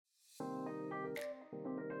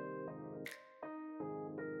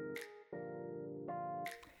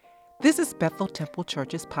This is Bethel Temple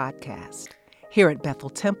Church's podcast. Here at Bethel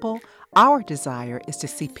Temple, our desire is to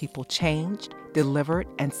see people changed, delivered,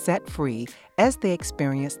 and set free as they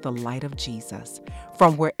experience the light of Jesus.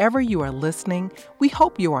 From wherever you are listening, we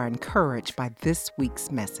hope you are encouraged by this week's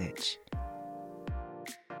message.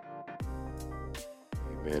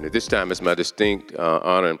 Amen. At this time, it's my distinct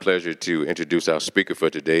honor and pleasure to introduce our speaker for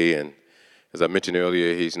today. And as I mentioned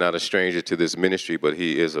earlier, he's not a stranger to this ministry, but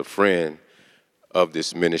he is a friend of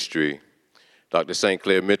this ministry. Dr. St.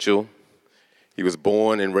 Clair Mitchell. He was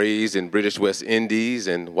born and raised in British West Indies,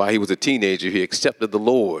 and while he was a teenager, he accepted the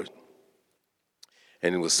Lord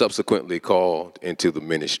and was subsequently called into the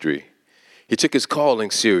ministry. He took his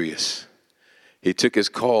calling serious. He took his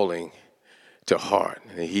calling to heart,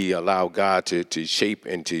 and he allowed God to shape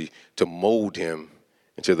and to mold him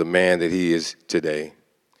into the man that he is today.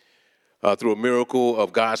 Through a miracle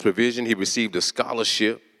of God's provision, he received a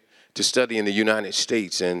scholarship to study in the United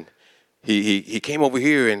States, and he came over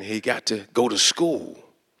here and he got to go to school,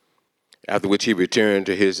 after which he returned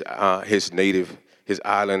to his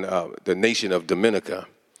island, the nation of Dominica.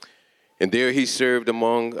 And there he served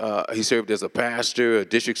as a pastor, a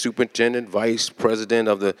district superintendent, vice president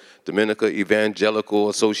of the Dominica Evangelical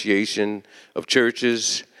Association of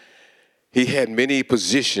Churches. He had many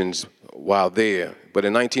positions while there, but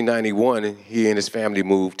in 1991, he and his family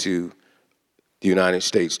moved to the United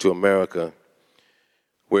States, to America,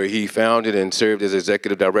 where he founded and served as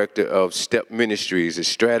executive director of STEP Ministries, the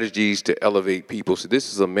strategies to elevate people. So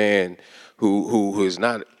this is a man who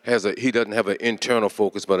doesn't have an internal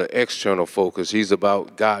focus, but an external focus. He's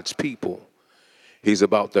about God's people. He's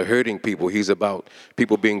about the hurting people. He's about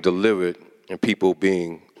people being delivered and people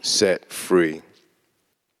being set free.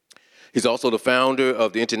 He's also the founder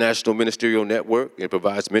of the International Ministerial Network and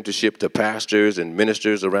provides mentorship to pastors and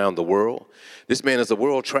ministers around the world. This man is a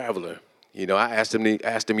world traveler. You know, I asked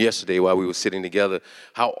him yesterday while we were sitting together,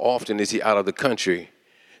 how often is he out of the country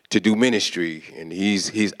to do ministry? And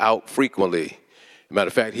he's out frequently. Matter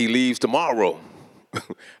of fact, he leaves tomorrow.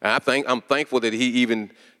 And I'm thankful that he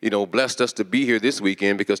even, blessed us to be here this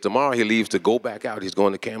weekend, because tomorrow he leaves to go back out. He's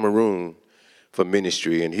going to Cameroon for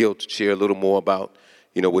ministry, and he'll share a little more about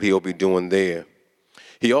what he'll be doing there.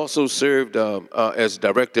 He also served as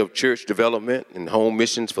director of church development and home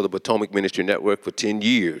missions for the Potomac Ministry Network for 10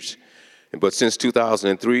 years. But since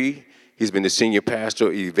 2003, he's been the senior pastor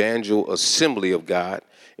of Evangel Assembly of God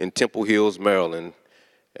in Temple Hills, Maryland.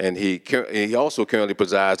 And he also currently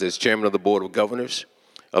presides as chairman of the board of governors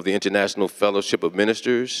of the International Fellowship of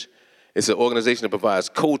Ministers. It's an organization that provides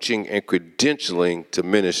coaching and credentialing to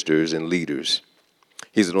ministers and leaders.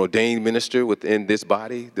 He's an ordained minister within this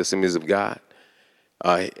body, the Assemblies of God.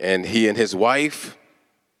 And he and his wife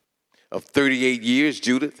of 38 years,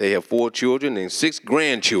 Judith, they have 4 children and 6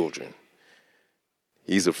 grandchildren.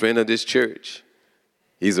 He's a friend of this church.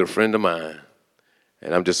 He's a friend of mine.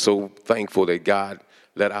 And I'm just so thankful that God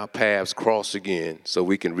let our paths cross again so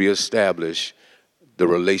we can reestablish the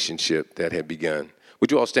relationship that had begun.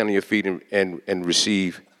 Would you all stand on your feet and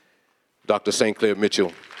receive Dr. St. Clair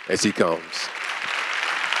Mitchell as he comes?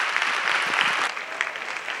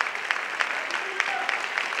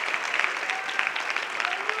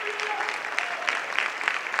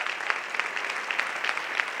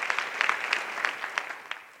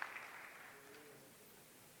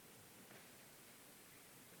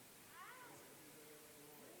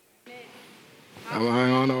 Am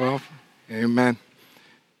I on or off? Amen.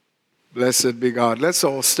 Blessed be God. Let's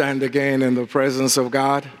all stand again in the presence of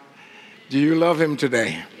God. Do you love him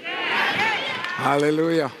today?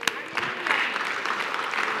 Hallelujah.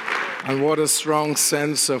 And what a strong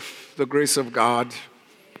sense of the grace of God.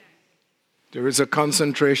 There is a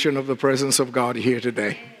concentration of the presence of God here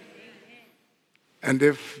today. And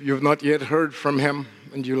if you've not yet heard from him,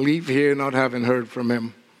 and you leave here not having heard from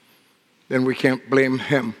him, then we can't blame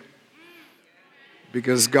him.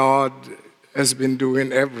 Because God has been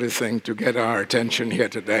doing everything to get our attention here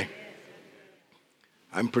today.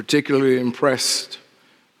 I'm particularly impressed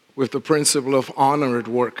with the principle of honor at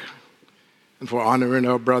work, and for honoring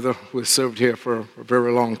our brother who has served here for a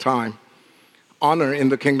very long time. Honor in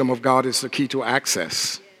the kingdom of God is the key to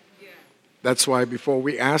access. That's why before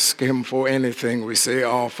we ask him for anything, we say,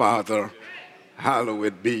 "Our Father,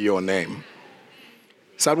 hallowed be your name."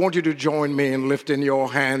 So I want you to join me in lifting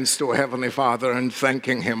your hands to Heavenly Father and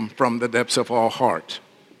thanking him from the depths of our heart,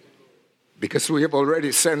 because we have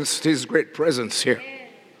already sensed his great presence here.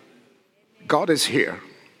 God is here.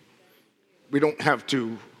 We don't have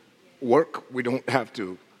to work. We don't have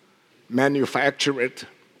to manufacture it,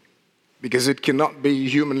 because it cannot be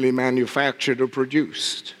humanly manufactured or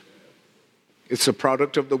produced. It's a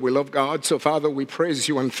product of the will of God. So, Father, we praise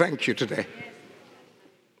you and thank you today.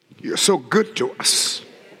 You're so good to us.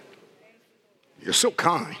 You're so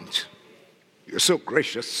kind. You're so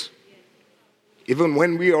gracious. Even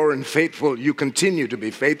when we are unfaithful, you continue to be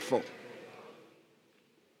faithful.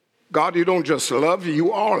 God, you don't just love,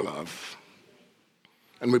 you are love.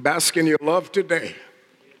 And we bask in your love today.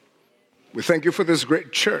 We thank you for this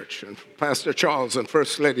great church and Pastor Charles and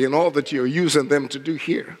First Lady and all that you're using them to do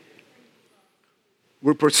here.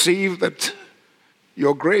 We perceive that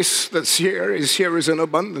your grace that's here is in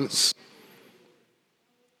abundance.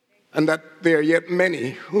 And that there are yet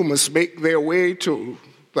many who must make their way to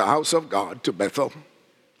the house of God, to Bethel,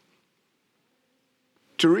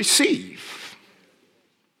 to receive.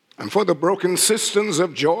 And for the broken cisterns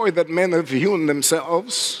of joy that men have hewn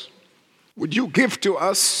themselves, would you give to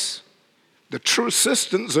us the true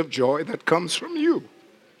cisterns of joy that comes from you?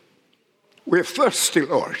 We're thirsty,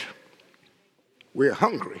 Lord. We're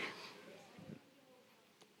hungry.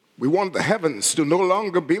 We want the heavens to no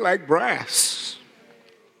longer be like brass.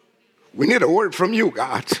 We need a word from you,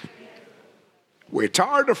 God. We're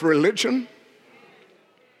tired of religion.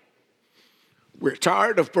 We're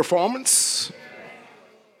tired of performance.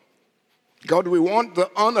 God, we want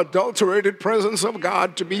the unadulterated presence of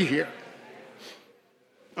God to be here.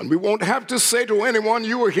 And we won't have to say to anyone,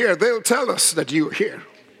 you are here. They'll tell us that you are here.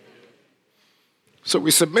 So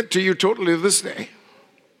we submit to you totally this day.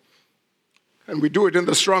 And we do it in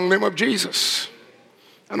the strong name of Jesus.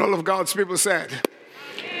 And all of God's people said,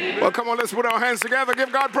 well, come on, let's put our hands together.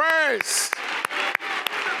 Give God praise.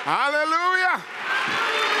 Hallelujah.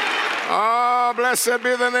 Oh, blessed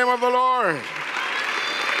be the name of the Lord.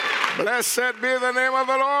 Blessed be the name of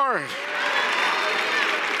the Lord.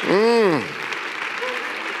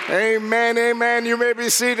 Amen, amen. You may be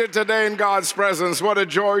seated today in God's presence. What a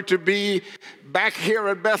joy to be back here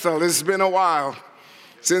at Bethel. It's been a while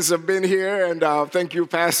since I've been here. And thank you,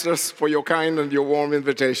 pastors, for your kind and your warm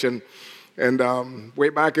invitation. And way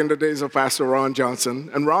back in the days of Pastor Ron Johnson.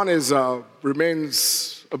 And Ron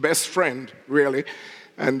remains a best friend, really.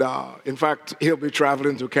 And in fact, he'll be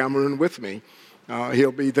traveling to Cameroon with me.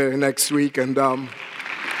 He'll be there next week. And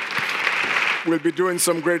we'll be doing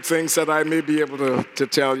some great things that I may be able to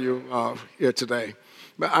tell you here today.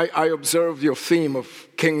 But I observed your theme of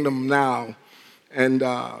Kingdom Now. And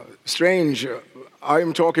strange,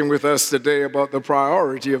 I'm talking with us today about the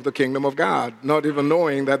priority of the kingdom of God, not even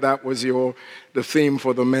knowing that was the theme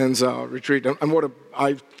for the men's retreat. And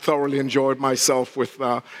I thoroughly enjoyed myself with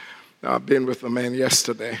being with the men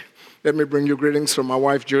yesterday. Let me bring you greetings from my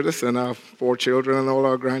wife Judith and our 4 children and all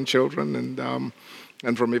our grandchildren,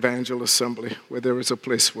 and from Evangel Assembly, where there is a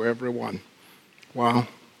place for everyone. Wow.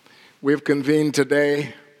 We've convened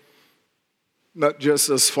today not just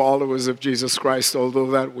as followers of Jesus Christ, although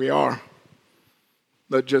that we are.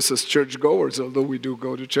 Not just as churchgoers, although we do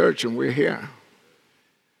go to church and we're here.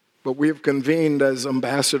 But we have convened as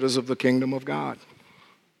ambassadors of the kingdom of God.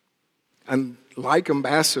 And like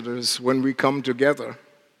ambassadors, when we come together,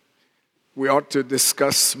 we ought to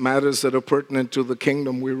discuss matters that are pertinent to the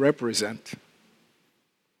kingdom we represent.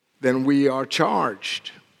 Then we are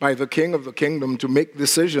charged by the king of the kingdom to make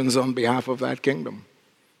decisions on behalf of that kingdom.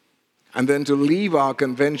 And then to leave our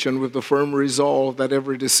convention with the firm resolve that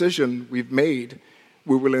every decision we've made,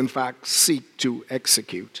 we will in fact seek to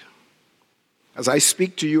execute. As I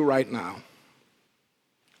speak to you right now,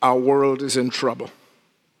 our world is in trouble.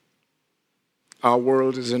 Our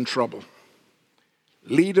world is in trouble.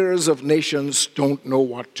 Leaders of nations don't know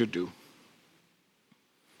what to do.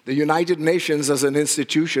 The United Nations as an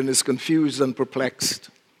institution is confused and perplexed.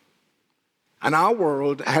 And our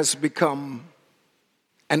world has become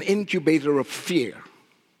an incubator of fear,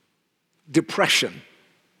 depression,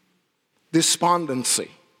 despondency,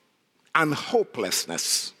 and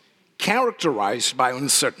hopelessness, characterized by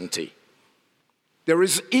uncertainty. There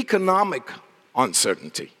is economic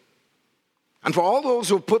uncertainty. And for all those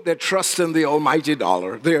who put their trust in the almighty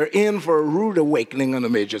dollar, they're in for a rude awakening and a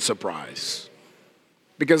major surprise.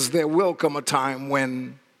 Because there will come a time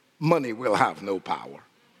when money will have no power.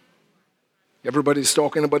 Everybody's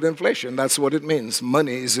talking about inflation. That's what it means.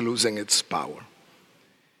 Money is losing its power.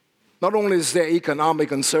 Not only is there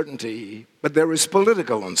economic uncertainty, but there is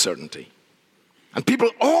political uncertainty. And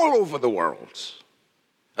people all over the world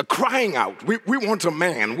are crying out, we want a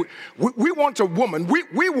man, we want a woman,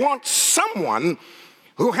 we want someone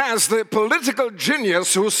who has the political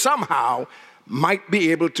genius who somehow might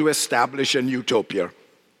be able to establish an utopia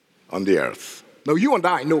on the earth. Now, you and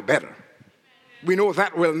I know better. We know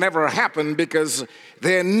that will never happen because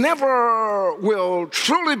there never will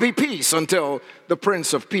truly be peace until the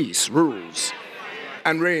Prince of Peace rules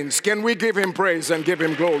and reigns. Can we give him praise and give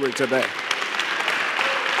him glory today?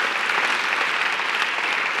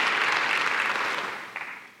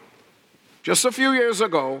 Just a few years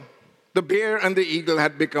ago, the bear and the eagle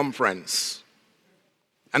had become friends.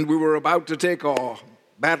 And we were about to take our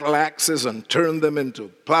battle axes and turn them into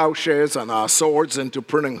plowshares and our swords into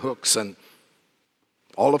pruning hooks. And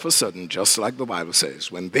all of a sudden, just like the Bible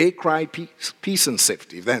says, when they cry peace and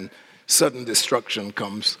safety, then sudden destruction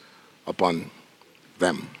comes upon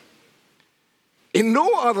them. In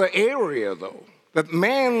no other area, though, that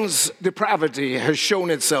man's depravity has shown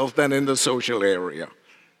itself than in the social area.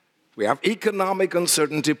 We have economic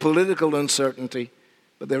uncertainty, political uncertainty,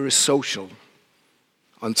 but there is social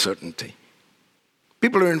uncertainty.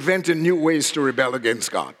 People are inventing new ways to rebel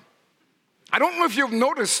against God. I don't know if you've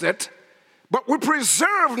noticed it, but we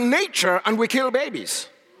preserve nature and we kill babies.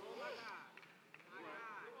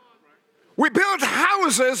 We build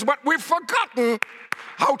houses, but we've forgotten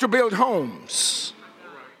how to build homes.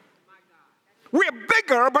 We're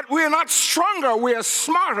bigger, but we're not stronger. We're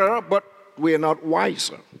smarter, but we're not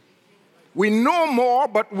wiser. We know more,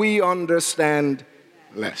 but we understand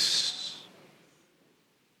less.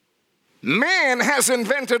 Man has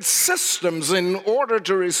invented systems in order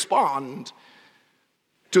to respond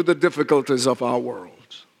to the difficulties of our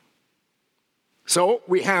world. So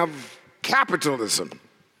we have capitalism.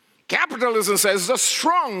 Capitalism says the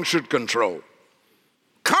strong should control.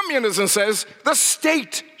 Communism says the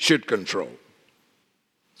state should control.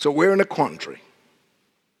 So we're in a quandary.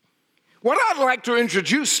 What I'd like to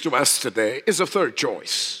introduce to us today is a third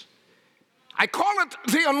choice. I call it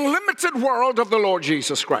the unlimited world of the Lord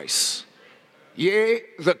Jesus Christ. Yea,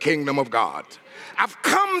 the kingdom of God. I've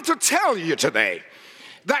come to tell you today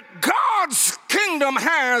that God's kingdom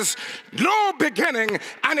has no beginning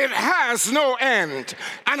and it has no end.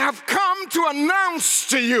 And I've come to announce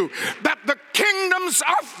to you that the kingdoms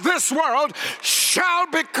of this world shall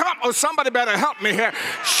become, oh, somebody better help me here,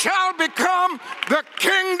 shall become the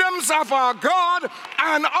kingdoms of our God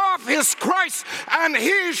and of his Christ, and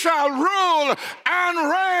he shall rule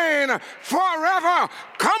and reign forever.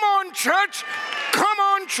 Come on, church. Come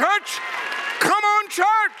on, church. Come on,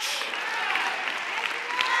 church.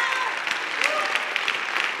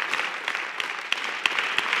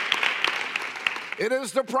 It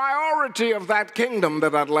is the priority of that kingdom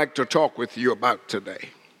that I'd like to talk with you about today.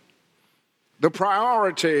 The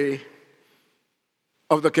priority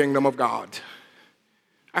of the kingdom of God.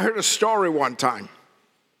 I heard a story one time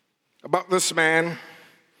about this man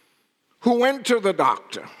who went to the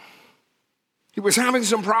doctor. He was having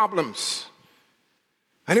some problems.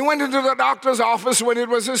 And he went into the doctor's office when it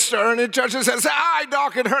was his turn. He touched and says, "Hi,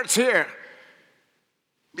 doc, it hurts here.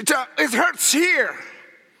 It hurts here."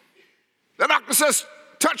 The doctor says,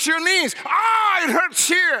 "Touch your knees." "Ah, it hurts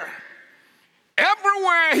here."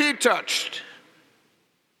 Everywhere he touched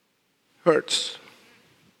hurts.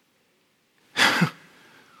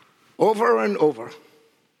 Over and over.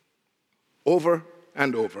 Over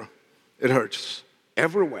and over. It hurts.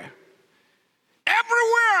 Everywhere.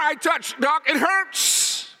 Everywhere I touch, doc, it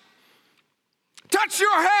hurts. Touch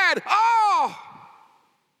your head. Oh!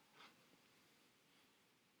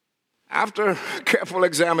 After careful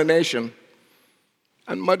examination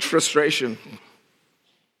and much frustration,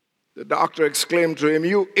 the doctor exclaimed to him,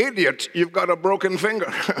 "You idiot, you've got a broken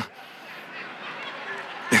finger."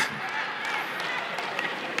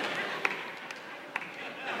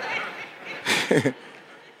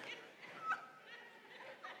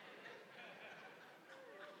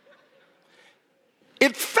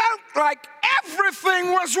 It felt like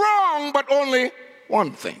everything was wrong, but only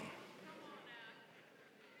one thing.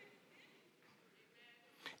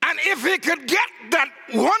 And if he could get that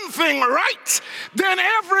one thing right, then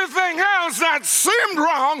everything else that seemed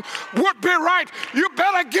wrong would be right. You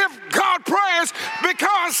better give God praise,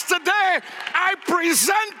 because today I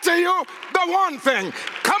present to you the one thing.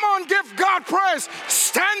 Come on, give God praise.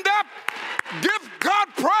 Stand up. Give God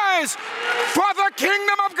praise for the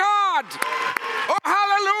kingdom of God. Oh,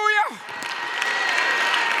 hallelujah.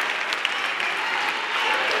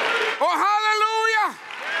 Oh, hallelujah.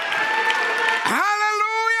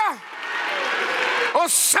 Hallelujah. Oh,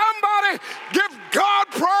 somebody give God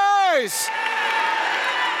praise.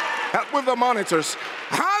 Help with the monitors.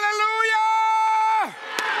 Hallelujah.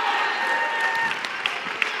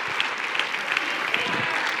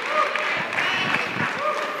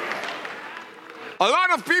 A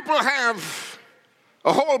lot of people have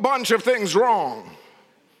a whole bunch of things wrong.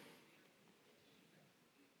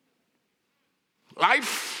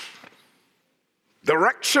 Life,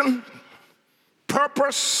 direction,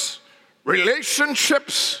 purpose,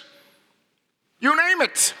 relationships, you name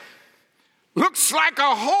it. looks like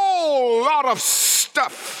a whole lot of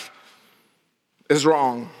stuff is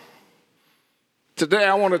wrong. Today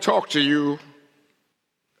I want to talk to you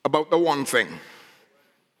about the one thing.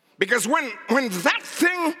 Because when that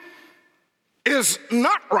thing is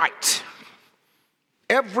not right,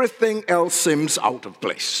 everything else seems out of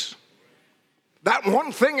place. That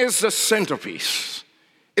one thing is the centerpiece.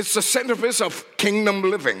 It's the centerpiece of kingdom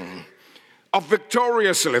living, of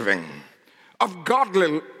victorious living, of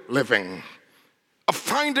godly living, of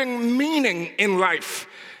finding meaning in life.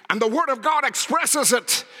 And the Word of God expresses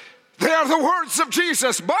it. They are the words of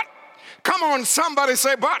Jesus, but, come on, somebody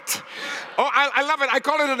say but. Oh, I love it. I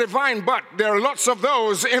call it a divine but. There are lots of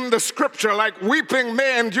those in the scripture, like weeping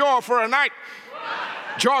may endure for a night.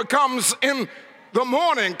 Joy comes in the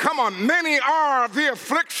morning. Come on, many are the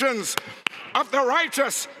afflictions of the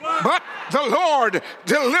righteous, but the Lord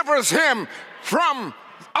delivers him from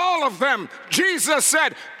all of them. Jesus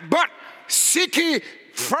said, but seek ye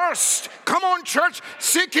first. Come on, church,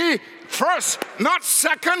 seek ye first, not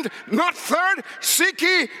second, not third. Seek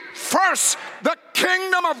ye first the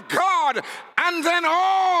kingdom of God, and then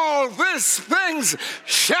all these things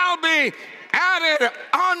shall be added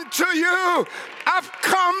unto you. I've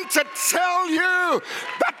come to tell you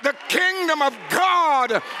that the kingdom of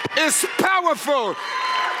God is powerful.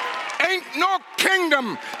 Ain't no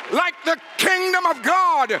kingdom like the kingdom of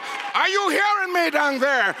God. Are you hearing me down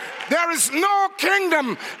there? There is no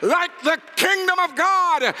kingdom like the kingdom of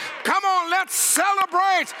God. Come on, let's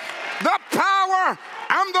celebrate the power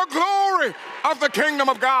and the glory of the kingdom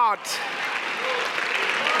of God.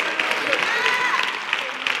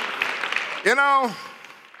 You know,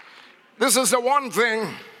 this is the one thing,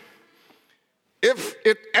 if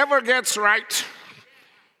it ever gets right,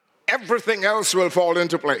 everything else will fall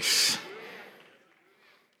into place.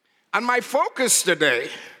 And my focus today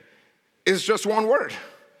is just one word.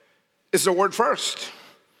 It's the word first.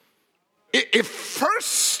 If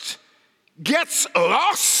first gets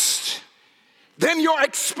lost, then your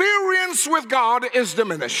experience with God is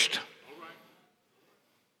diminished.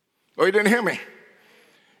 Oh, you didn't hear me?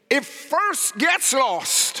 If first gets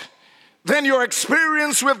lost, then your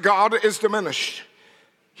experience with God is diminished.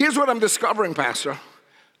 Here's what I'm discovering, Pastor.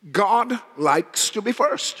 God likes to be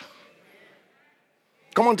first.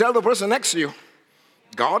 Come on, tell the person next to you.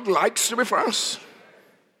 God likes to be first.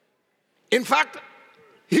 In fact,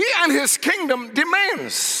 he and his kingdom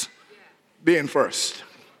demands being first.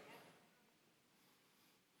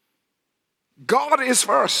 God is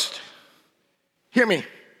first. Hear me.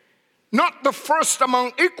 Not the first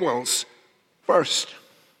among equals, first.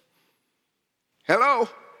 Hello?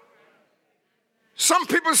 Some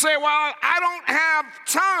people say, well, I don't have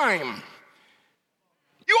time.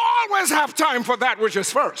 You always have time for that which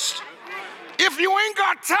is first. If you ain't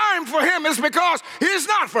got time for him, it's because he's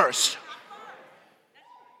not first.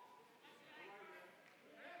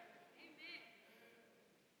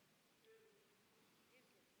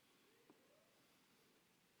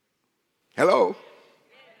 Hello?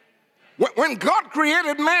 When God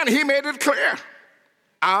created man, he made it clear.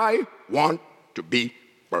 I want to be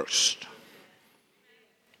first.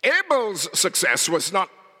 Abel's success was not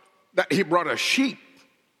that he brought a sheep,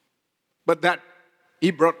 but that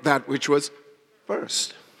he brought that which was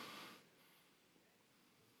first.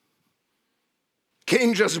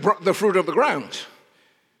 Cain just brought the fruit of the ground.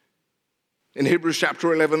 In Hebrews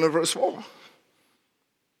chapter 11 and verse 4.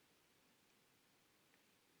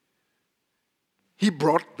 He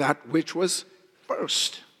brought that which was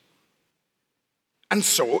first. And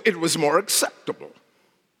so it was more acceptable.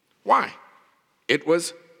 Why? It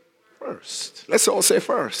was first. Let's all say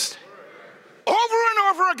first. Over and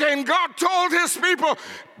over again, God told his people,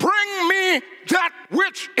 bring me that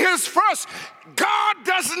which is first. God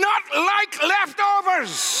does not like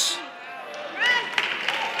leftovers.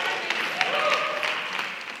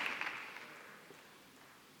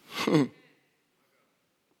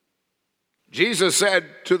 Jesus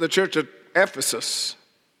said to the church at Ephesus,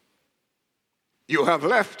 you have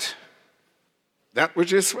left that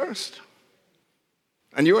which is first,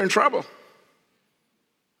 and you're in trouble.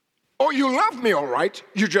 Oh, you love me all right,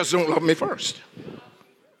 you just don't love me first.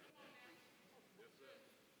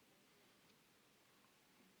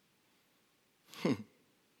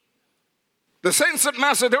 The saints at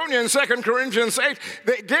Macedonia in 2 Corinthians 8,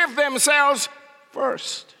 they gave themselves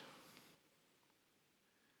first.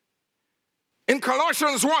 In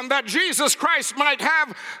Colossians 1, that Jesus Christ might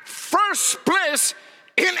have first place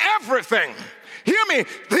in everything. Hear me,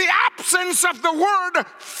 the absence of the word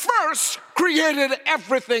first created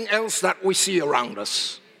everything else that we see around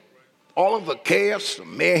us. All of the chaos, the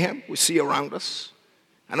mayhem we see around us.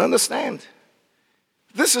 And understand,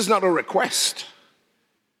 This is not a request.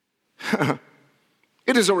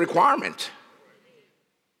 It is a requirement.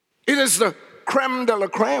 It is the creme de la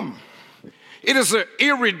creme. It is an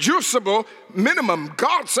irreducible minimum.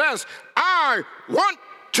 God says, I want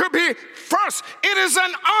to be first. It is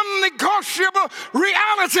an unnegotiable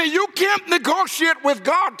reality. You can't negotiate with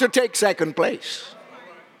God to take second place.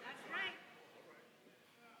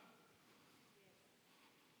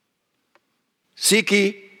 Seek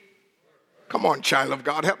ye. Come on, child of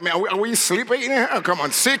God, help me. Are we sleeping in here? Come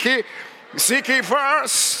on, seek ye. Seek ye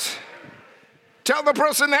first. Tell the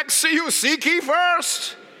person next to you, seek ye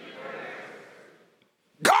first.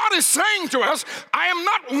 God is saying to us, I am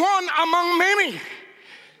not one among many,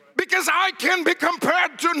 because I can be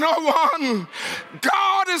compared to no one.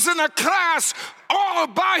 God is in a class all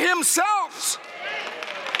by himself.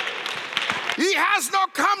 He has no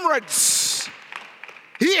comrades.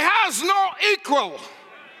 He has no equal.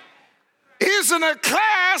 He's in a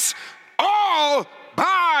class all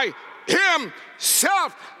by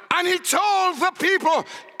himself. And he told the people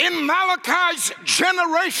in Malachi's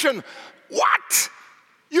generation, what?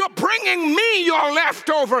 You're bringing me your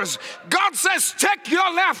leftovers. God says, take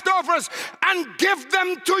your leftovers and give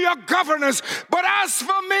them to your governors. But as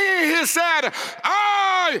for me, he said,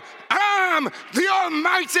 I am the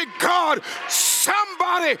Almighty God.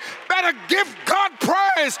 Somebody better give God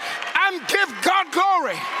praise and give God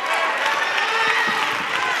glory.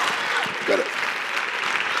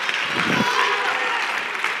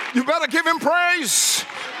 You better give him praise.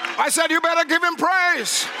 I said you better give him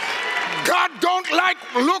praise. God don't like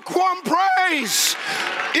lukewarm praise.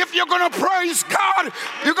 If you're going to praise God,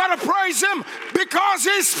 you got to praise him because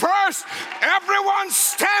he's first. Everyone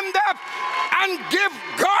stand up and give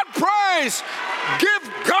God praise. Give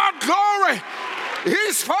God glory.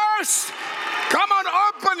 He's first. Come on,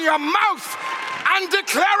 open your mouth and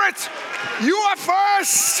declare it. You are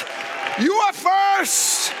first. You are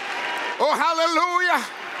first. Oh, hallelujah.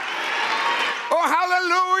 Oh,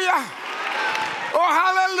 hallelujah. Oh,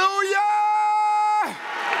 hallelujah.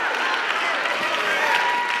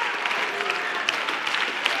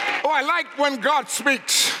 Oh, I like when God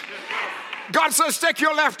speaks. God says, take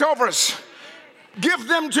your leftovers. Give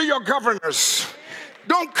them to your governors.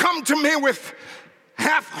 Don't come to me with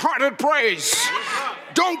half-hearted praise.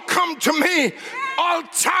 Don't come to me all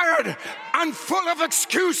tired and full of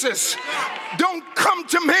excuses. Don't come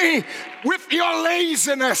to me with your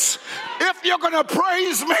laziness. If you're going to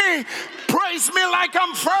praise me like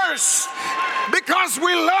I'm first, because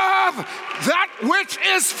we love that which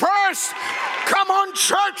is first. Come on,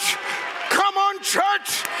 church. Come on,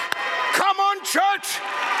 church. Come on, church.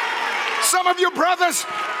 Some of you brothers,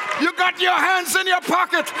 you got your hands in your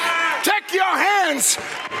pocket. Take your hands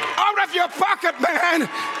out of your pocket, man,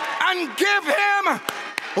 and give him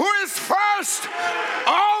who is first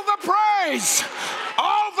all the praise,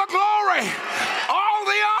 all the glory, all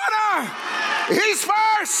the honor. He's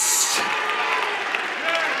first.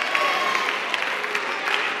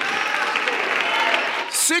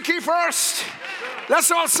 Seek ye first. Let's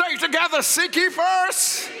all say together, seek ye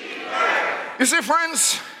first. You see,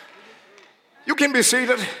 friends, you can be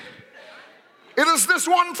seated. It is this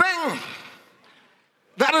one thing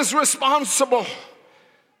that is responsible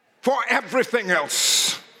for everything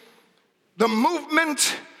else. The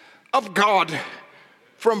movement of God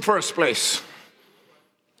from first place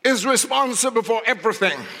is responsible for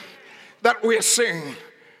everything that we're seeing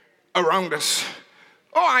around us.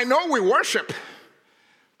 Oh, I know we worship.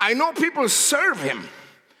 I know people serve him.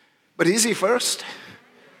 But is he first?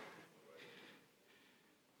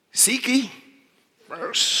 Seek ye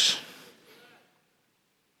first.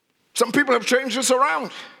 Some people have changed this around.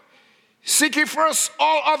 Seek ye first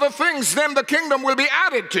all other things, then the kingdom will be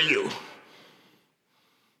added to you.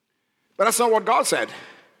 But that's not what God said.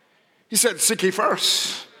 He said, seek ye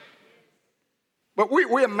first. But we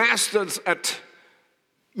are masters at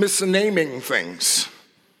misnaming things.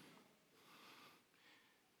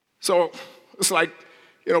 So it's like,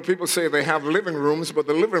 people say they have living rooms, but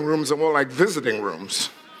the living rooms are more like visiting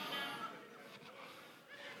rooms.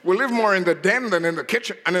 We live more in the den than in the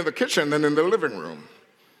kitchen, and in the kitchen than in the living room.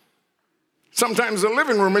 Sometimes the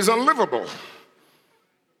living room is unlivable.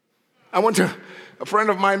 I went to a friend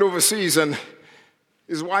of mine overseas, and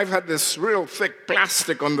his wife had this real thick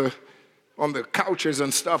plastic on the couches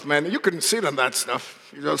and stuff, man. You couldn't sit on that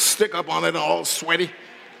stuff. You just stick up on it all sweaty.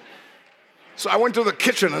 So I went to the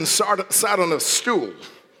kitchen and sat on a stool.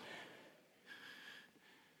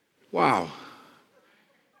 Wow.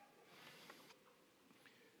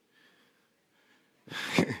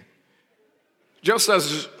 Just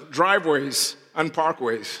as driveways and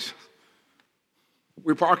parkways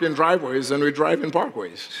We park in driveways and we drive in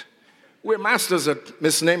parkways. We're masters at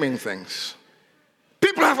misnaming things.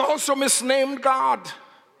 People have also misnamed God.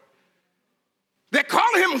 They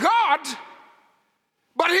call him God,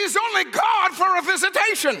 but he's only God for a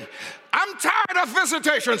visitation. I'm tired of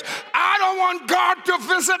visitations. I don't want God to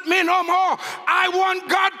visit me no more. I want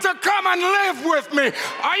God to come and live with me.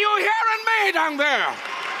 Are you hearing me down there?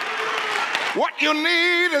 What you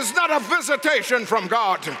need is not a visitation from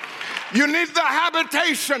God. You need the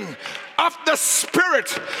habitation of the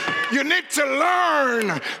Spirit. You need to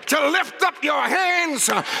learn to lift up your hands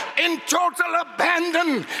in total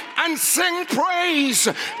abandon and sing praise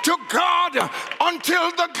to God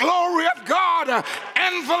until the glory of God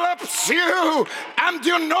envelops you. And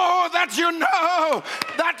you know that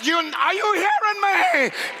are you hearing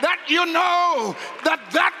me? That you know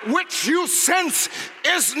that which you sense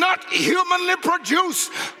is not humanly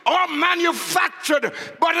produced or manufactured,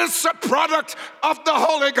 but it's a product of the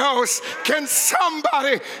Holy Ghost. Can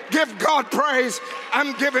somebody give God praise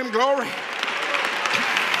and give him glory?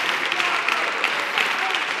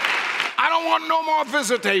 I don't want no more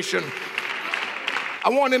visitation. I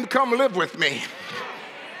want him to come live with me.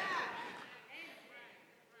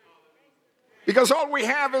 Because all we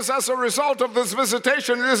have is, as a result of this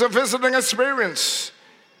visitation, it is a visiting experience.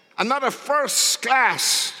 And not a first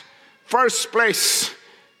class, first place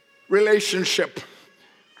relationship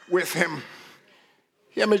with him.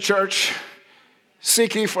 Hear me, church.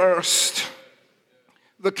 Seek ye first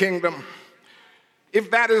the kingdom.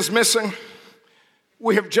 If that is missing,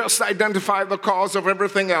 we have just identified the cause of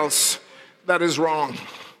everything else that is wrong.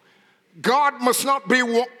 God must not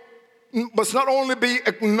only be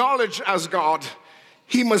acknowledged as God,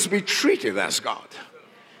 he must be treated as God.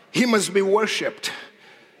 He must be worshiped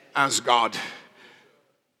as God.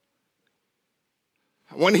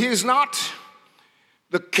 When he is not,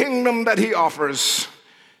 the kingdom that he offers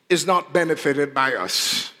is not benefited by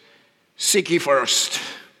us. Seek ye first.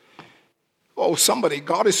 Oh, somebody,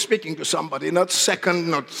 God is speaking to somebody, not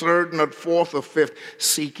second, not third, not fourth or fifth.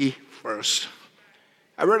 Seek ye first.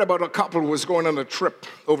 I read about a couple who was going on a trip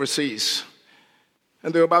overseas,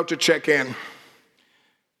 and they were about to check in.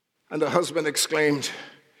 And the husband exclaimed,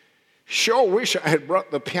 "Sure wish I had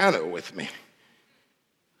brought the piano with me."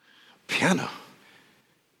 Piano?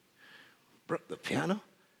 Brought the piano?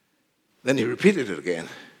 Then he repeated it again.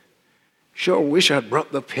 "Sure wish I had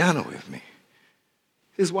brought the piano with me."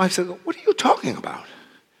 His wife said, "What are you talking about?"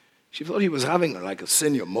 She thought he was having like a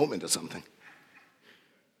senior moment or something.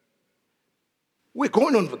 "We're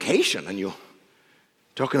going on vacation and you're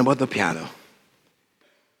talking about the piano."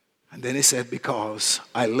 And then he said, "Because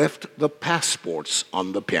I left the passports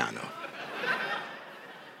on the piano."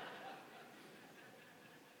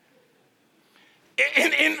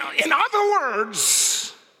 In other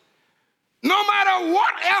words, no matter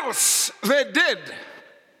what else they did,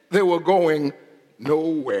 they were going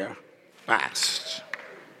nowhere fast.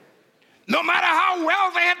 No matter how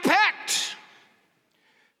well they had packed,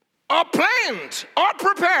 or planned, or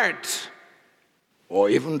prepared, or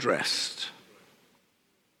even dressed,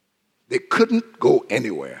 they couldn't go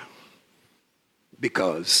anywhere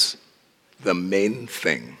because the main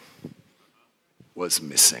thing was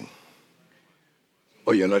missing.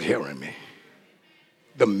 Oh, you're not hearing me.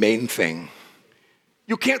 The main thing.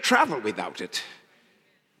 You can't travel without it.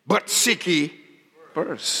 But seek ye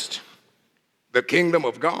first the kingdom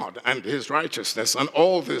of God and his righteousness, and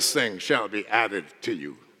all these things shall be added to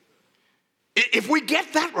you. If we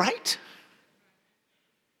get that right,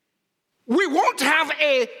 we won't have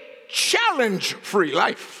a challenge-free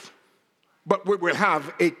life, but we will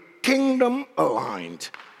have a kingdom-aligned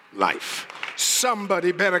life.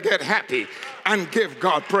 Somebody better get happy and give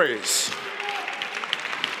God praise.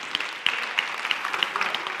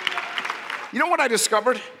 You know what I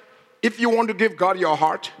discovered? If you want to give God your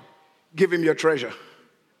heart, give him your treasure.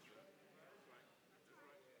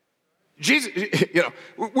 Jesus,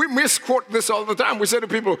 we misquote this all the time. We say to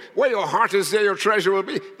people, where your heart is, there your treasure will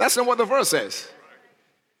be. That's not what the verse says.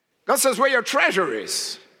 God says where your treasure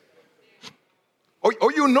is.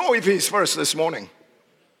 Oh, you know if he's first this morning.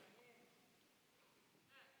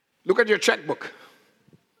 Look at your checkbook.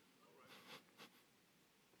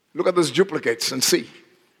 Look at those duplicates and see.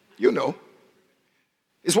 You know.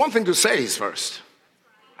 It's one thing to say he's first.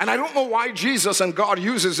 And I don't know why Jesus and God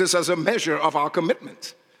uses this as a measure of our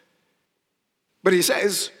commitment. But he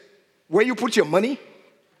says, where you put your money,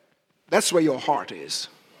 that's where your heart is.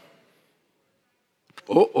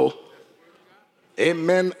 Uh-oh.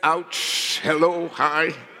 Amen, ouch, hello,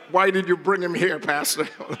 hi. Why did you bring him here, Pastor?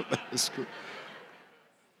 That's good.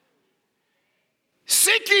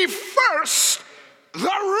 Seek ye first the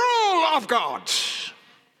rule of God.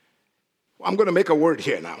 I'm going to make a word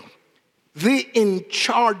here now. The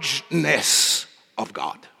in-chargeness of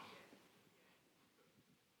God.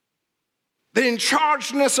 The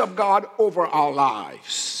in-chargeness of God over our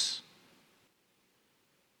lives.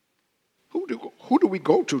 Who do we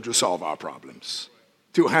go to solve our problems,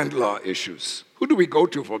 to handle our issues? Who do we go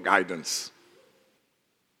to for guidance?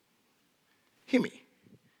 Hear me.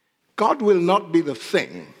 God will not be the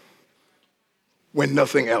thing when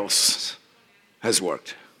nothing else has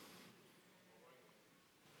worked.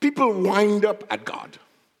 People wind up at God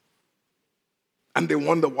and they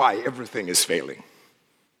wonder why everything is failing.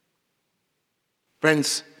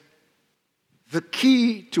 Friends, the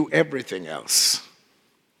key to everything else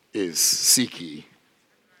is seek ye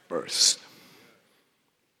first.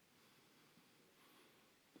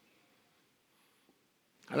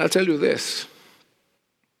 And I'll tell you this,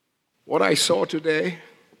 what I saw today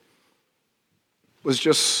was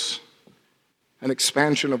just an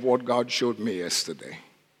expansion of what God showed me yesterday.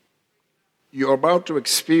 You're about to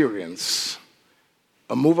experience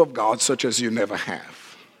a move of God such as you never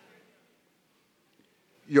have.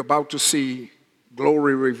 You're about to see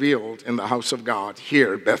glory revealed in the house of God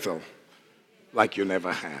here at Bethel like you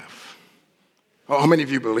never have. Oh, how many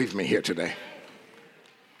of you believe me here today?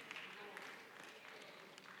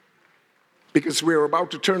 Because we're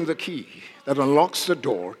about to turn the key that unlocks the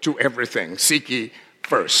door to everything. Seek ye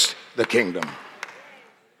first the kingdom.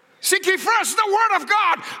 Seek ye first the word of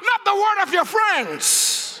God, not the word of your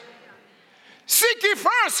friends. Seek ye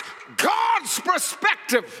first God's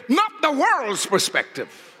perspective, not the world's perspective.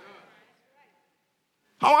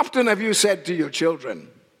 How often have you said to your children,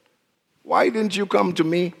 why didn't you come to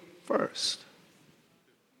me first?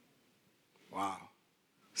 Wow.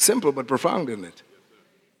 Simple but profound, isn't it?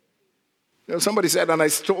 You know, somebody said, and I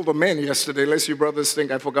told the men yesterday, lest you brothers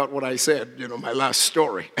think I forgot what I said, my last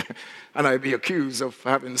story. And I'd be accused of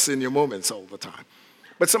having senior moments all the time.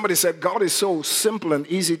 But somebody said, God is so simple and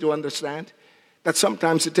easy to understand that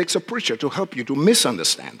sometimes it takes a preacher to help you to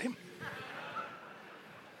misunderstand him.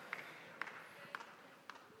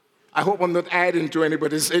 I hope I'm not adding to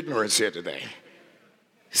anybody's ignorance here today.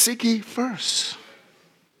 Seek ye first.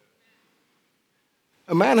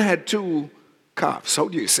 A man had 2 calves. How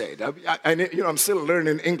do you say it? I'm still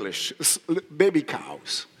learning English. Baby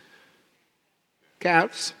cows.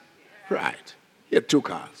 Calves? Right. He had 2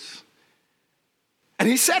 calves. And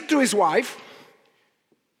he said to his wife,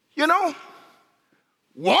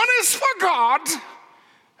 one is for God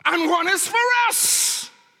and one is for us.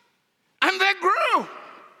 And they grew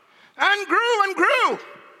and grew and grew.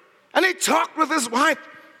 And he talked with his wife.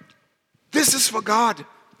 This is for God.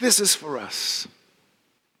 This is for us.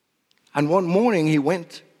 And one morning he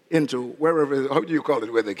went into wherever, how do you call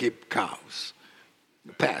it, where they keep cows?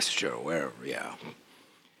 The pasture, wherever, yeah.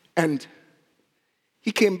 And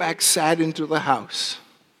he came back sad into the house.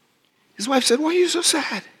 His wife said, why are you so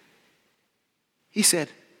sad? He said,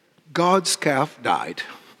 God's calf died.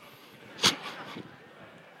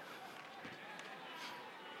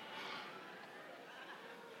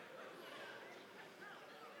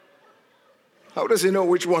 How does he know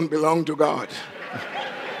which one belonged to God?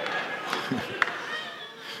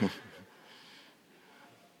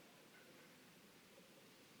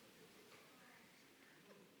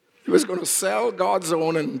 He was going to sell God's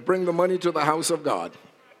own and bring the money to the house of God.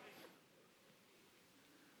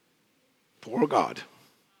 Poor God.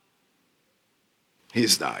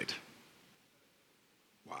 He's died.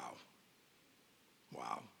 Wow.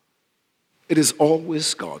 Wow. It is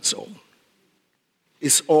always God's own.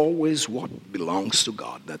 It's always what belongs to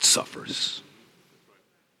God that suffers.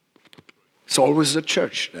 It's always the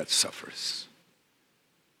church that suffers.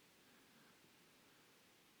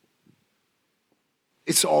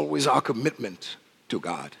 It's always our commitment to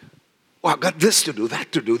God. Well, I've got this to do,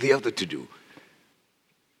 that to do, the other to do.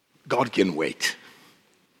 God can wait.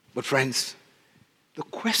 But friends,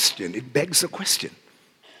 it begs the question,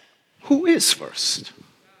 who is first?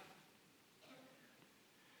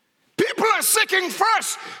 People are seeking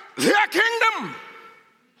first their kingdom,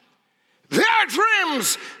 their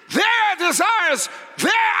dreams, their desires,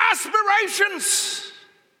 their aspirations.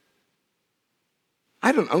 I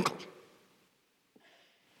had an uncle.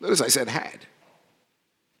 Notice I said had.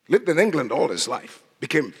 Lived in England all his life.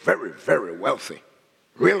 Became very, very wealthy.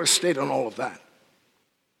 Real estate and all of that.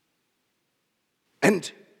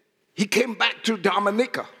 And he came back to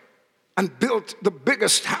Dominica and built the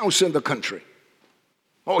biggest house in the country.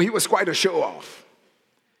 Oh, he was quite a show-off.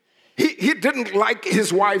 He didn't like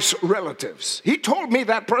his wife's relatives. He told me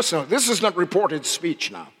that personally. This is not reported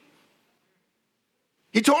speech now.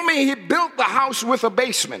 He told me he built the house with a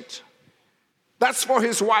basement. That's for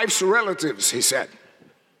his wife's relatives, he said.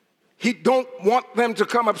 He don't want them to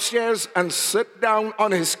come upstairs and sit down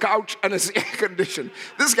on his couch and his air conditioned.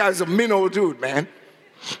 This guy's a mean old dude, man.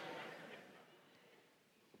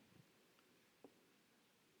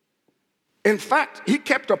 In fact, he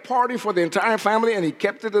kept a party for the entire family and he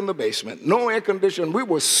kept it in the basement. No air conditioning. We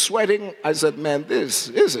were sweating. I said, man, this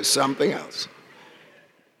is something else.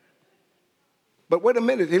 But wait a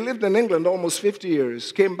minute. He lived in England almost 50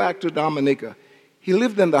 years, came back to Dominica. He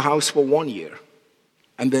lived in the house for 1 year,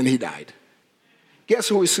 and then he died. Guess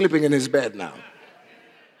who is sleeping in his bed now?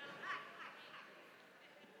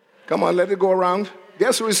 Come on, let it go around.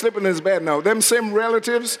 Guess who is sleeping in his bed now? Them same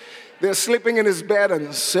relatives, they're sleeping in his bed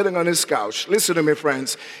and sitting on his couch. Listen to me,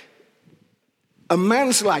 friends. A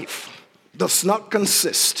man's life does not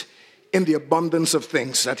consist in the abundance of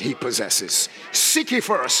things that he possesses. Seek ye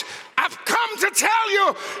first. I've come to tell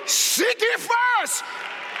you, seek ye first.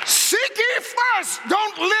 Seek ye first.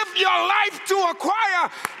 Don't live your life to acquire.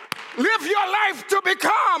 Live your life to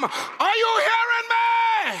become. Are you hearing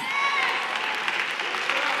me?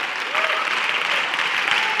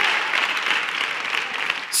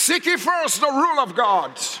 Seek ye first the rule of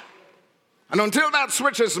God. And until that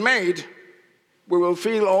switch is made, we will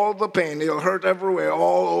feel all the pain. It'll hurt everywhere,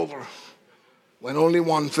 all over, when only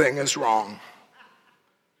one thing is wrong.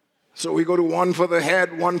 So we go to one for the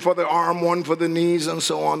head, one for the arm, one for the knees, and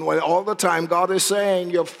so on. Well, all the time, God is saying,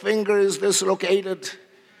 your finger is dislocated.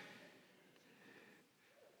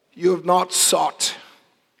 You have not sought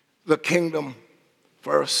the kingdom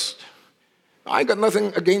first. I got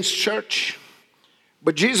nothing against church,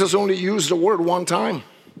 but Jesus only used the word one time.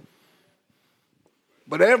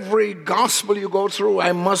 But every gospel you go through,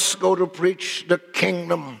 I must go to preach the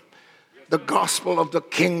kingdom, the gospel of the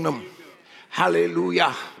kingdom.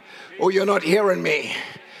 Hallelujah. Oh, you're not hearing me.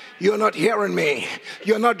 You're not hearing me.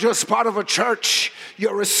 You're not just part of a church.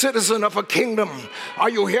 You're a citizen of a kingdom. Are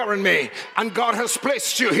you hearing me? And God has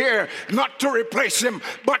placed you here not to replace him,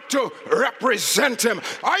 but to represent him.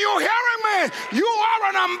 Are you hearing me? You are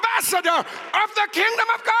an ambassador of the kingdom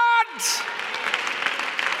of God.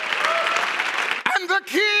 And the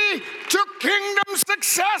key to kingdom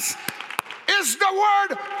success is the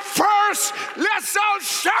word first. Let's all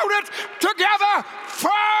shout it together.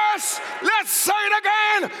 First. Let's say it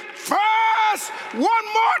again. First. One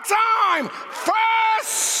more time.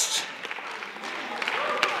 First.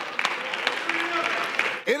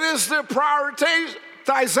 It is the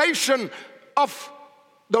prioritization of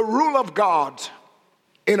the rule of God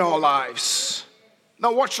in our lives.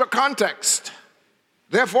 Now watch the context.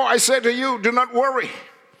 Therefore I say to you, do not worry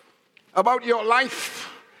about your life,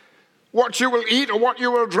 what you will eat or what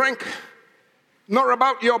you will drink, nor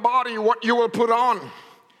about your body, what you will put on.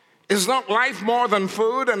 Is not life more than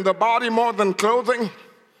food and the body more than clothing?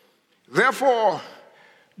 Therefore,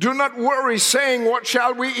 do not worry, saying, what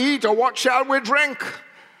shall we eat, or what shall we drink,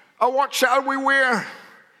 or what shall we wear?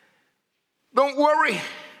 Don't worry.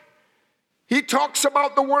 He talks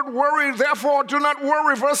about the word worry. Therefore, do not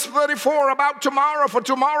worry, verse 34, about tomorrow, for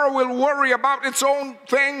tomorrow will worry about its own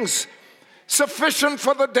things. Sufficient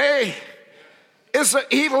for the day is the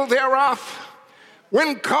evil thereof.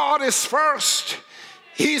 When God is first,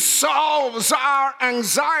 he solves our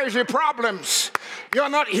anxiety problems. You're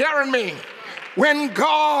not hearing me. When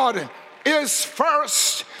God is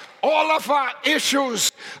first, all of our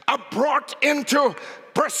issues are brought into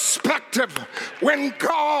perspective. When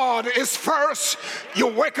God is first, you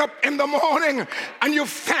wake up in the morning and you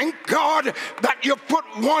thank God that you put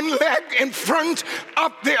one leg in front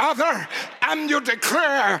of the other, and you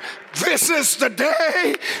declare, this is the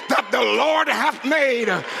day that the Lord hath made.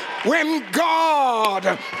 When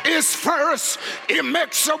God is first, he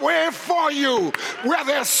makes a way for you where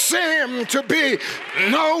there seemed to be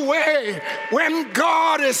no way. When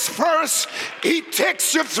God is first, he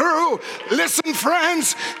takes you through. Listen,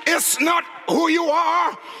 friends, it's not who you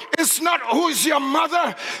are. It's not who's your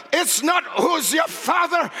mother. It's not who's your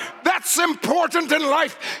father. That's important in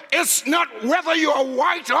life. It's not whether you are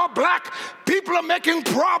white or black. People are making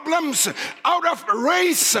problems out of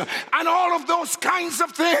race and all of those kinds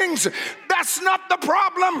of things. That's not the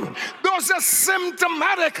problem. Those are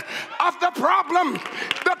symptomatic of the problem.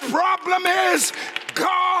 The problem is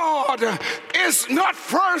God is not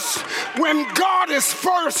first. When God is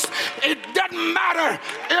first, it doesn't matter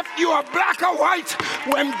if you are black or white.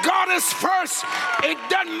 When God is first, it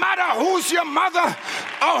doesn't matter who's your mother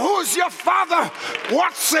or who's your father.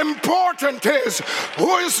 What's important is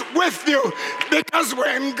who is with you. Because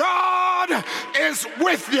when God is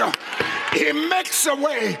with you, he makes a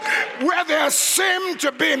way where there seemed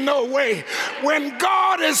to be no way. When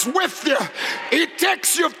God is with you, he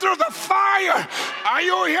takes you through the fire. Are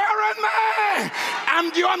you hearing me?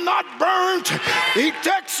 And you're not burnt. He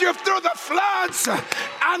takes you through the floods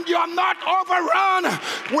and you're not overrun.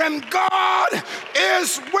 When God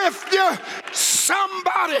is with you,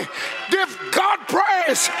 somebody give God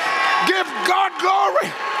praise. Give God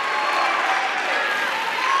glory.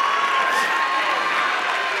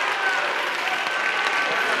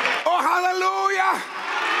 Oh, hallelujah.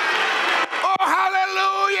 Oh, hallelujah.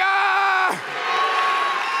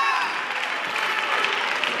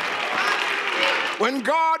 When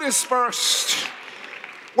God is first,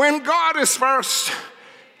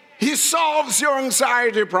 He solves your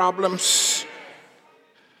anxiety problems.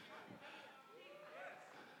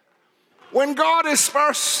 When God is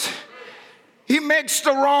first, He makes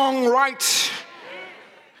the wrong right.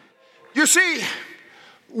 You see,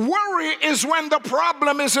 worry is when the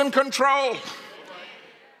problem is in control.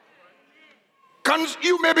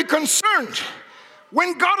 You may be concerned.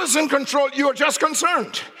 When God is in control, you are just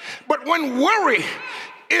concerned. But when worry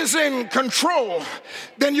is in control,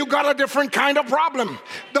 then you got a different kind of problem.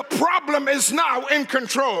 The problem is now in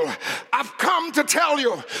control. I've come to tell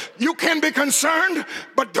you, you can be concerned,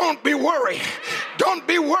 but don't be worried. Don't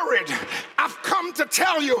be worried. I've come to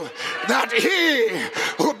tell you that He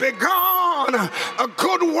who begun a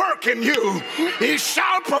good work in you, He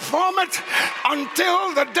shall perform it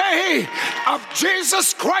until the day of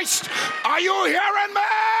Jesus Christ. Are you hearing me?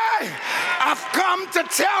 I've come to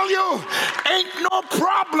tell you, ain't no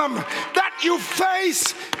problem that you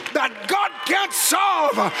face that God can't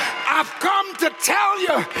solve. I've come to tell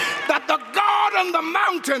you that the God on the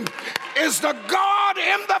mountain is the God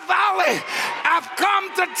in the valley. I've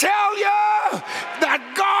come to tell you that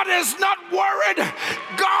God is not worried.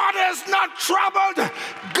 God is not troubled.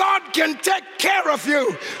 God can take care of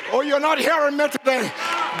you. Oh, you're not hearing me today.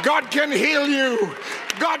 God can heal you.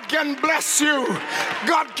 God can bless you.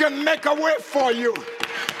 God can make a way for you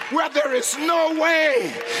where there is no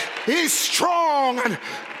way. He's strong and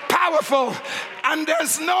powerful, and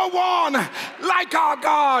there's no one like our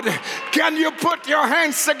God. Can you put your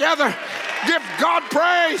hands together? Give God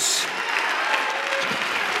praise.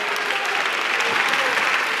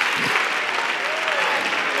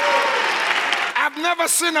 I've never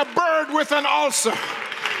seen a bird with an ulcer.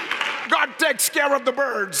 God takes care of the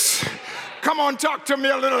birds. Come on, talk to me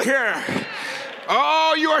a little here.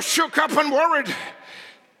 Oh, you are shook up and worried.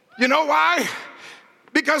 You know why?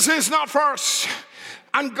 Because He's not first.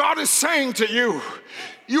 And God is saying to you,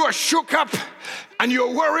 you are shook up and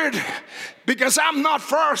you're worried because I'm not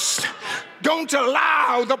first. Don't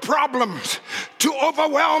allow the problems to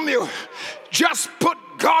overwhelm you. Just put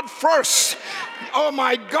God first. Oh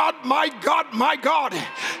my God, my God, my God.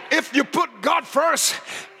 If you put God first,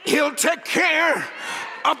 He'll take care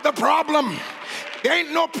of the problem. There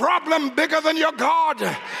ain't no problem bigger than your God.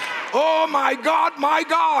 Oh my God, my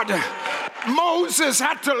God. Moses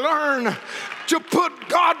had to learn to put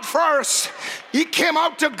God first. He came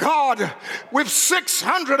out to God with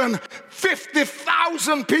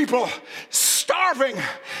 650,000 people starving.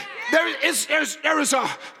 There is a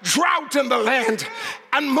drought in the land,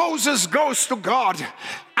 and Moses goes to God,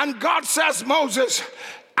 and God says, Moses,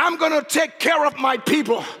 I'm going to take care of my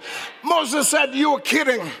people. Moses said, you are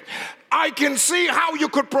kidding. I can see how you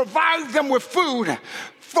could provide them with food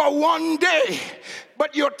for one day,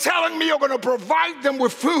 but you're telling me you're going to provide them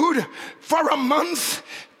with food for a month?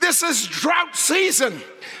 This is drought season.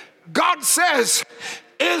 God says,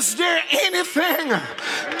 is there anything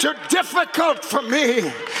too difficult for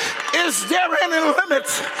me? Is there any limit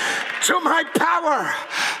to my power?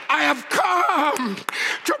 I have come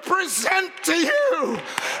to present to you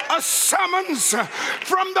a summons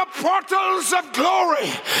from the portals of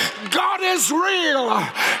glory. God is real.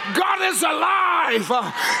 God is alive.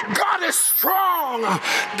 God is strong.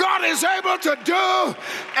 God is able to do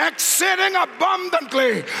exceeding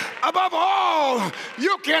abundantly above all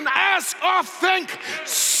you can ask or think.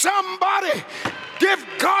 Somebody give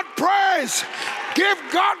God praise. Give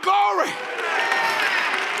God glory.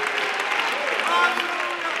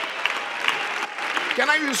 Can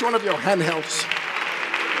I use one of your handhelds?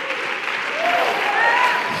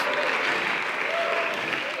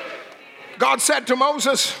 God said to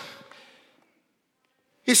Moses,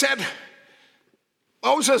 He said,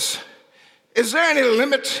 Moses, is there any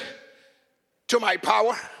limit to my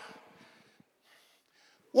power?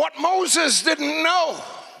 What Moses didn't know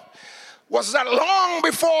was that long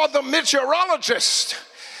before the meteorologist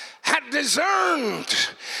had discerned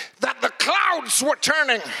that the clouds were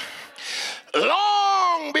turning,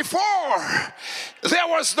 long long before there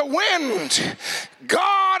was the wind,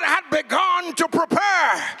 God had begun to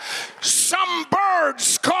prepare some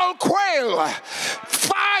birds called quail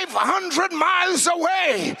 500 miles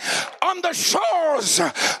away on the shores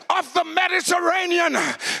of the Mediterranean.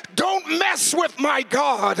 Don't mess with my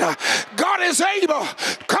God. God is able.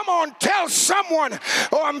 Come on, tell someone,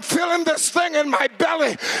 oh, I'm feeling this thing in my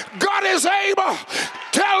belly. God is able.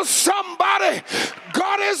 Tell somebody,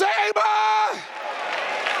 God is able.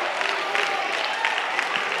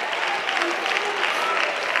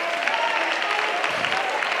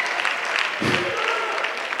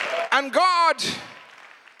 And God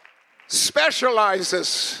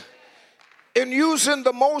specializes in using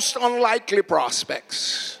the most unlikely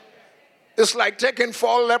prospects. It's like taking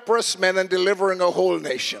 4 leprous men and delivering a whole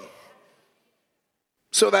nation,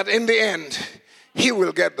 so that in the end, he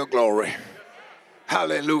will get the glory.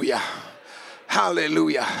 Hallelujah.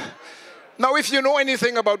 Hallelujah. Now, if you know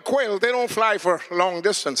anything about quail, they don't fly for long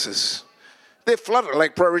distances. They flutter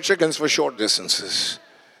like prairie chickens for short distances.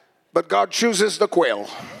 But God chooses the quail.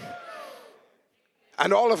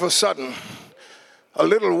 And all of a sudden, a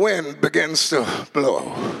little wind begins to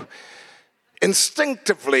blow.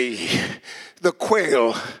 Instinctively, the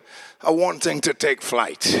quail are wanting to take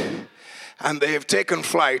flight. And they've taken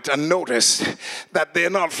flight and noticed that they're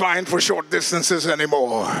not flying for short distances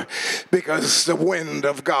anymore, because the wind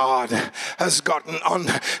of God has gotten on.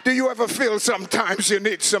 Do you ever feel sometimes you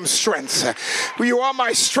need some strength? You are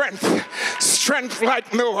my strength, strength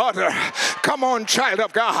like no other. Come on, child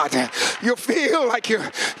of God. You feel like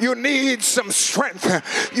you need some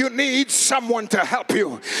strength. You need someone to help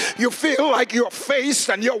you. You feel like you're faced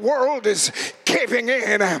and your world is caving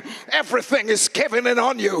in. Everything is caving in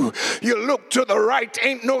on you. You look to the right,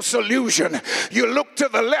 ain't no solution. You look to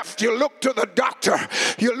the left, you look to the doctor,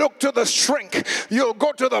 you look to the shrink, you'll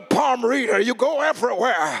go to the palm reader, you go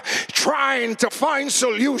everywhere trying to find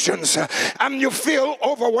solutions, and you feel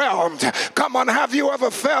overwhelmed. Come on, have you ever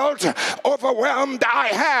felt overwhelmed? I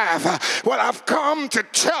have. Well, I've come to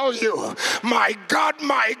tell you, my God,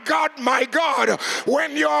 my God, my God,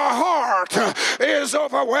 when your heart is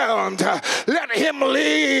overwhelmed, let him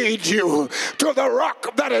lead you to the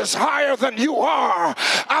rock that is higher than you are.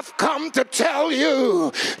 I've come to tell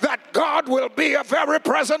you that God will be a very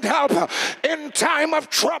present help in time of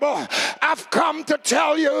trouble. I've come to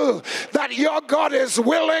tell you that your God is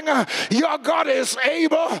willing, your God is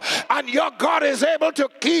able, and your God is able to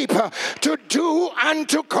keep, to do, and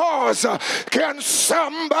to cause. Can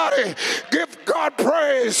somebody give God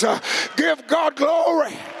praise? Give God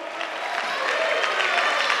glory.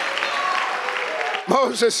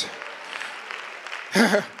 Moses,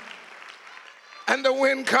 and the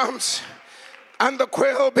wind comes, and the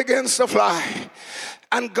quail begins to fly,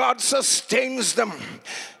 and God sustains them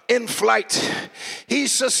in flight.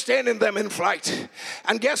 He's sustaining them in flight.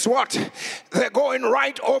 And guess what? They're going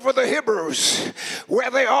right over the Hebrews,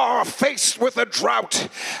 where they are faced with a drought.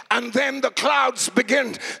 And then the clouds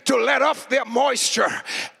begin to let off their moisture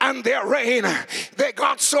and their rain. They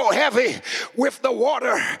got so heavy with the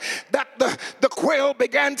water that the quail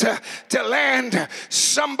began to land.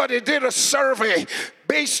 Somebody did a survey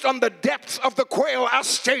based on the depth of the quail as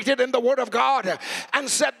stated in the Word of God, and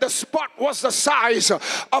said the spot was the size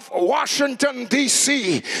of Washington,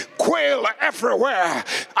 D.C. Quail everywhere.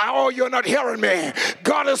 Oh, you're not hearing me.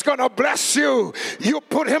 God is going to bless you. You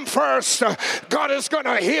put him first. God is going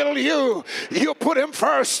to heal you. You put him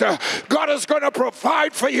first. God is going to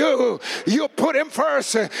provide for you. You put him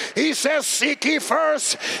first. He says, seek ye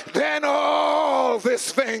first, then all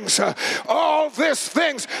these things. All these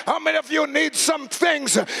things. How many of you need some things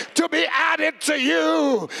to be added to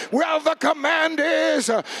you? Well, the command is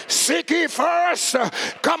seek ye first.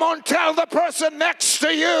 Come on, tell the person next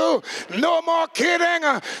to you, no more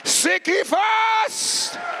kidding. Seek ye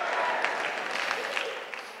first.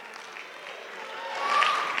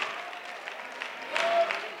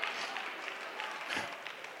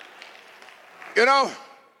 You know,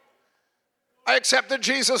 I accepted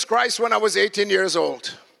Jesus Christ when I was 18 years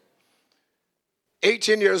old.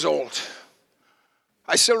 18 years old.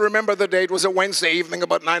 I still remember the day. It was a Wednesday evening,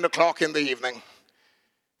 about 9 o'clock in the evening.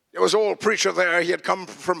 There was an old preacher there. He had come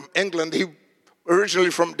from England. He originally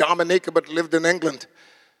from Dominica, but lived in England.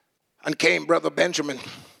 And came, Brother Benjamin.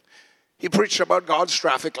 He preached about God's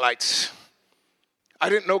traffic lights. I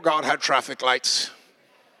didn't know God had traffic lights.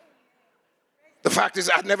 The fact is,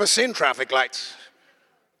 I'd never seen traffic lights.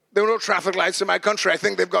 There were no traffic lights in my country. I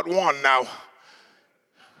think they've got one now.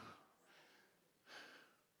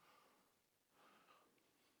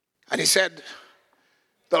 And he said,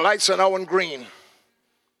 the lights are now on green.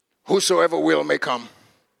 Whosoever will may come.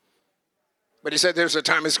 But he said there's a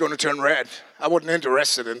time it's going to turn red. I wasn't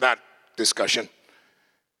interested in that discussion.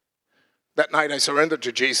 That night I surrendered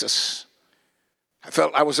to Jesus. I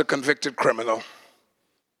felt I was a convicted criminal.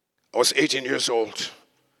 I was 18 years old.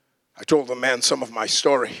 I told the man some of my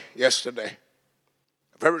story yesterday.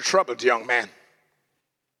 A very troubled young man.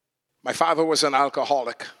 My father was an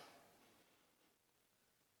alcoholic.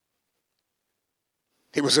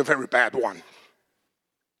 He was a very bad one.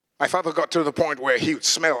 My father got to the point where he would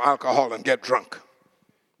smell alcohol and get drunk.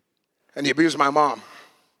 And he abused my mom.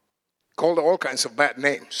 Called her all kinds of bad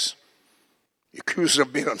names. He accused her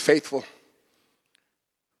of being unfaithful.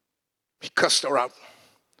 He cussed her out.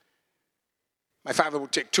 My father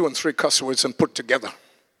would take 2 and 3 cuss words and put together.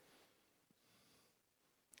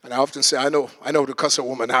 And I often say, I know to cuss a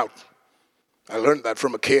woman out. I learned that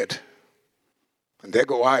from a kid. And there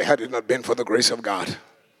go I, had it not been for the grace of God.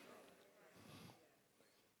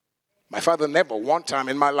 My father never one time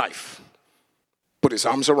in my life put his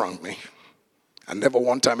arms around me. And never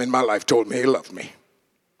one time in my life told me he loved me.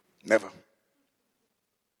 Never.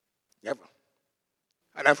 Never.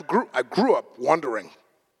 And I grew up wondering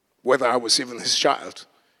whether I was even his child.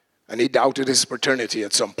 And he doubted his paternity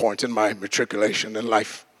at some point in my matriculation in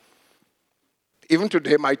life. Even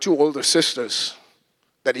today, my 2 older sisters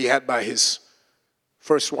that he had by his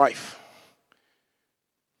first wife,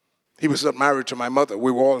 he was not married to my mother.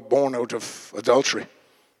 We were all born out of adultery.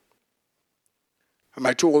 And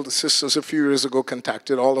my 2 older sisters a few years ago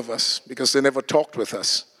contacted all of us because they never talked with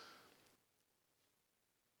us.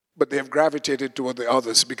 But they have gravitated toward the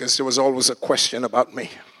others because there was always a question about me.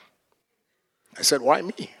 I said, why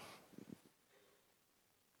me?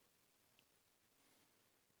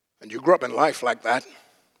 And you grew up in life like that,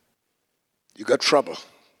 you got trouble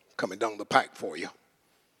coming down the pike for you.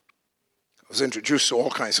 I was introduced to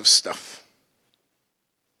all kinds of stuff.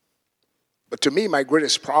 But to me, my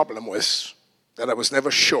greatest problem was that I was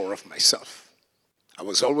never sure of myself. I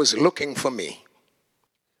was always looking for me.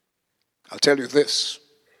 I'll tell you this,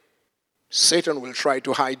 Satan will try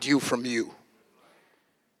to hide you from you.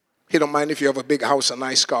 He don't mind if you have a big house, a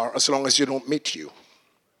nice car, as long as you don't meet you.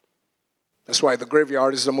 That's why the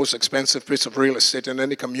graveyard is the most expensive piece of real estate in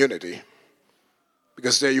any community.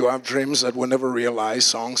 Because there you have dreams that were never realized,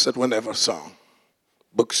 songs that were never sung,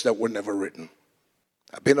 books that were never written.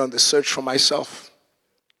 I've been on this search for myself.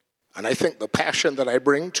 And I think the passion that I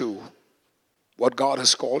bring to what God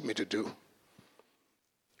has called me to do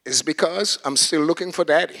is because I'm still looking for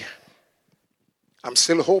Daddy. I'm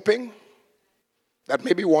still hoping that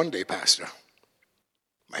maybe one day, Pastor,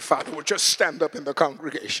 my father would just stand up in the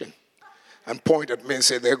congregation and point at me and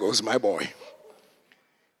say, there goes my boy.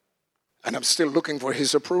 And I'm still looking for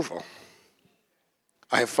his approval.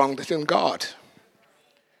 I have found it in God.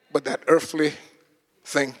 But that earthly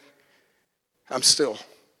thing,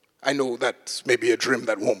 I know that's maybe a dream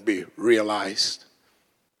that won't be realized.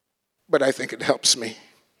 But I think it helps me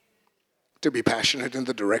to be passionate in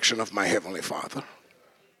the direction of my Heavenly Father.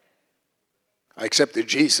 I accepted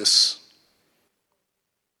Jesus.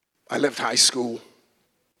 I left high school.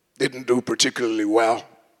 Didn't do particularly well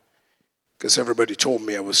because everybody told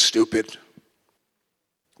me I was stupid.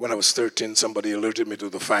 When I was 13, somebody alerted me to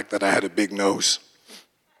the fact that I had a big nose.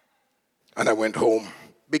 And I went home.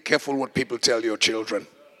 Be careful what people tell your children.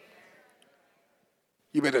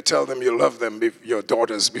 You better tell them you love them, your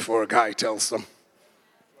daughters, before a guy tells them.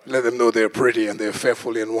 Let them know they're pretty and they're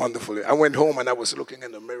fearfully and wonderfully. I went home and I was looking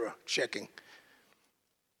in the mirror, checking.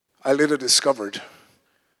 I later discovered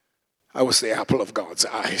I was the apple of God's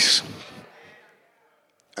eyes.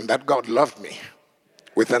 And that God loved me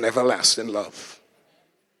with an everlasting love.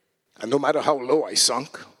 And no matter how low I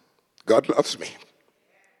sunk, God loves me.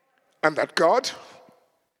 And that God,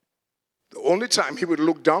 the only time he would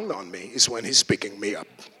look down on me is when he's picking me up.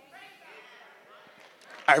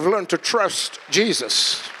 I've learned to trust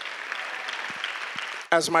Jesus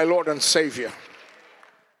as my Lord and Savior.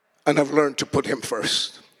 And I've learned to put him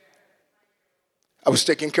first. I was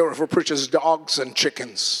taking care of a preacher's dogs and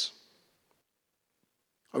chickens.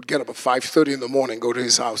 I would get up at 5:30 in the morning, go to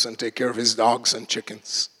his house and take care of his dogs and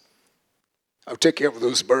chickens. I would take care of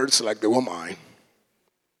those birds like they were mine.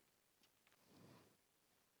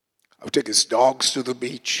 I would take his dogs to the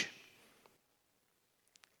beach.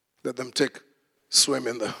 Let them swim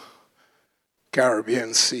in the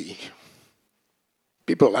Caribbean Sea.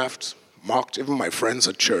 People laughed, mocked, even my friends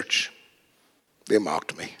at church. They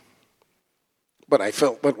mocked me. But I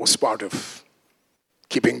felt that was part of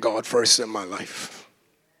keeping God first in my life.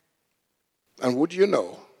 And would you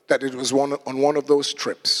know that it was on one of those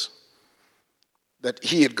trips that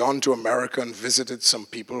he had gone to America and visited some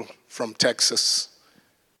people from Texas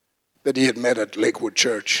that he had met at Lakewood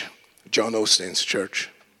Church, John Osteen's church,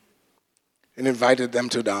 and invited them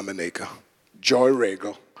to Dominica. Joy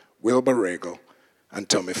Regal, Wilbur Regal, and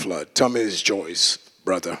Tommy Flood. Tommy is Joy's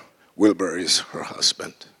brother. Wilbur is her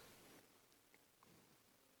husband.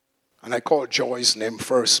 And I call Joy's name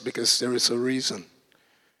first because there is a reason.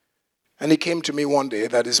 And he came to me one day,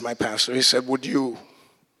 that is my pastor. He said, would you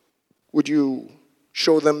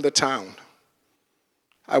show them the town?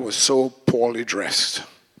 I was so poorly dressed.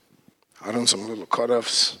 I had on some little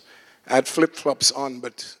cutoffs. I had flip-flops on,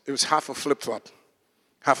 but it was half a flip-flop.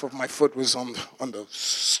 Half of my foot was on the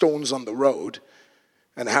stones on the road,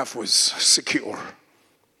 and half was secure.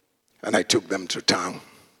 And I took them to town,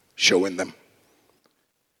 showing them.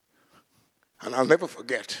 And I'll never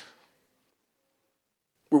forget.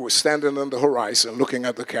 We were standing on the horizon looking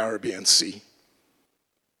at the Caribbean Sea.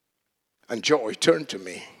 And Joy turned to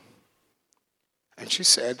me. And she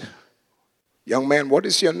said, young man, what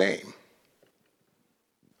is your name?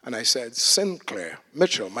 And I said, Sinclair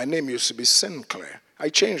Mitchell. My name used to be Sinclair. I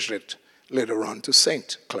changed it later on to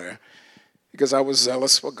Saint Clair because I was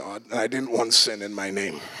zealous for God and I didn't want sin in my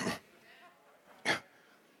name.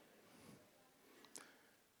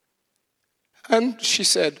 And she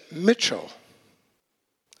said, Mitchell,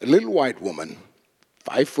 a little white woman,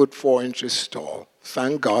 5'4" tall.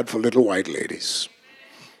 Thank God for little white ladies.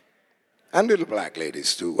 And little black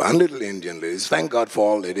ladies too, and little Indian ladies. Thank God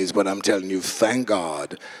for all ladies, but I'm telling you, thank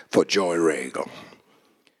God for Joy Regal.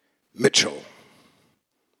 Mitchell.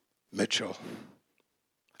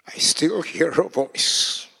 I still hear her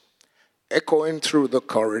voice echoing through the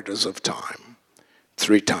corridors of time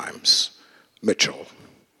 3 times. Mitchell.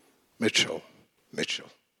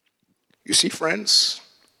 You see, friends,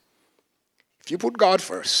 if you put God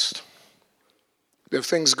first, there are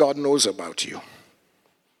things God knows about you.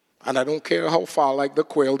 And I don't care how far, like the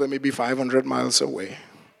quail, they may be 500 miles away.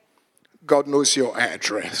 God knows your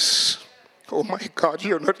address. Oh my God,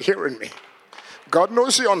 you're not hearing me. God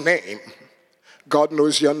knows your name. God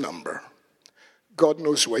knows your number. God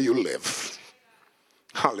knows where you live.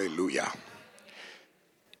 Hallelujah.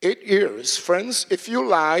 8 years, friends, if you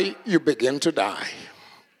lie, you begin to die.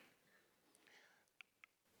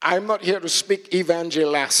 I'm not here to speak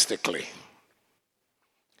evangelistically.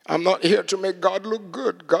 I'm not here to make God look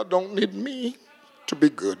good. God don't need me to be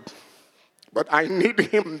good. But I need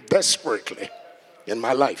him desperately in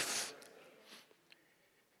my life.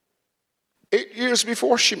 8 years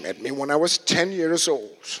before she met me, when I was 10 years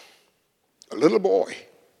old, a little boy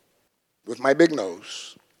with my big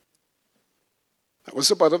nose, I was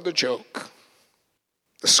the butt of the joke,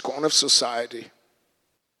 the scorn of society.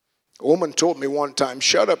 A woman told me one time,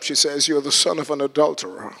 shut up, she says, you're the son of an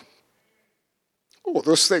adulterer. Oh,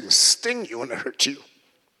 those things sting you and hurt you.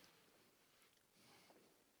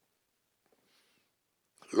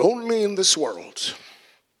 Lonely in this world.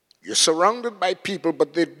 You're surrounded by people,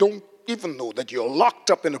 but they don't even know that you're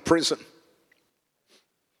locked up in a prison.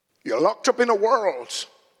 You're locked up in a world.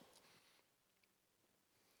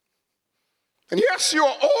 And yes, you're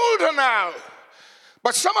older now,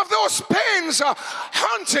 but some of those pains are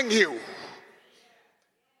haunting you.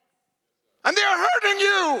 And they're hurting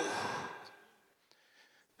you.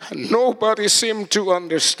 And nobody seemed to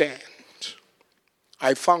understand.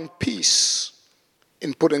 I found peace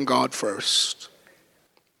in putting God first.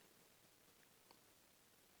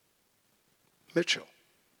 Mitchell.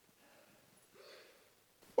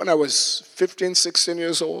 When I was 15, 16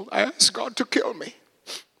 years old, I asked God to kill me.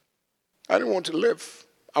 I didn't want to live.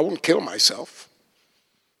 I wouldn't kill myself.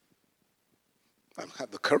 I don't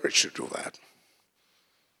have the courage to do that.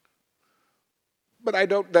 But I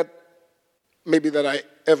doubt that maybe that I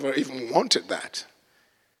ever even wanted that.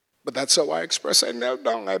 But that's how I expressed. I knelt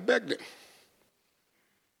down, I begged him.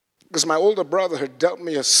 Because my older brother had dealt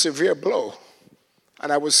me a severe blow,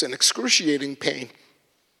 and I was in excruciating pain.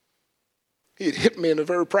 He had hit me in a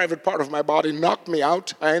very private part of my body, knocked me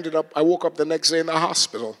out. I woke up the next day in the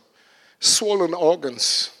hospital, swollen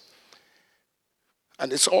organs.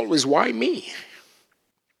 And it's always, why me?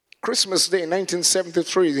 Christmas Day,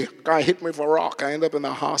 1973, the guy hit me with a rock. I ended up in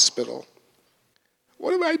the hospital.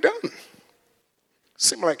 What have I done?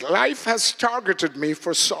 Seems like life has targeted me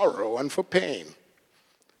for sorrow and for pain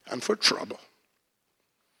and for trouble.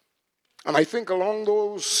 And I think along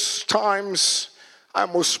those times, I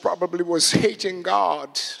most probably was hating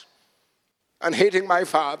God and hating my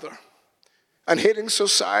father and hating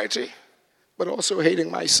society, but also hating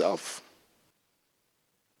myself.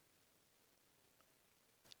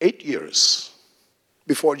 8 years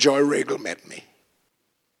before Joy Regal met me,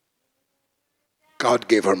 God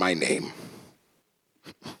gave her my name.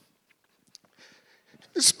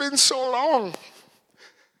 It's been so long,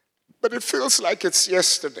 but it feels like it's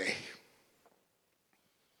yesterday.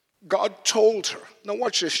 God told her, now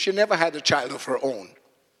watch this, she never had a child of her own.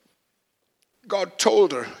 God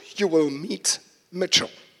told her, you will meet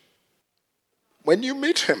Mitchell. When you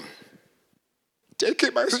meet him, take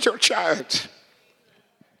him as your child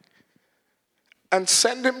and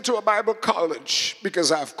send him to a Bible college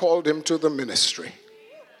because I've called him to the ministry.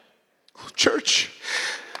 Church,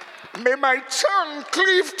 may my tongue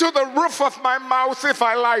cleave to the roof of my mouth if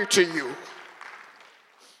I lie to you.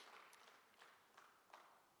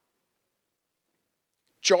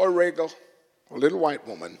 Joy Regal, a little white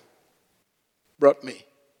woman, brought me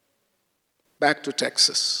back to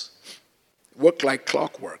Texas. Worked like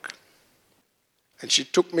clockwork. And she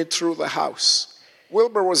took me through the house.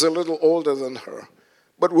 Wilbur was a little older than her,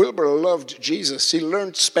 but Wilbur loved Jesus. He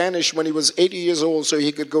learned Spanish when he was 80 years old so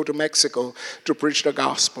he could go to Mexico to preach the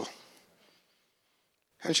gospel.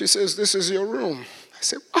 And she says, this is your room. I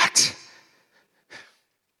said, what?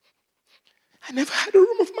 I never had a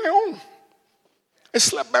room of my own. I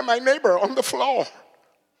slept by my neighbor on the floor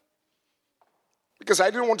because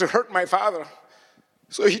I didn't want to hurt my father.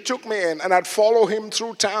 So he took me in, and I'd follow him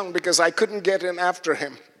through town because I couldn't get in after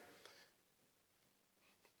him.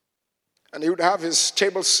 And he would have his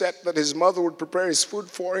table set that his mother would prepare his food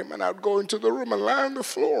for him, and I'd go into the room and lie on the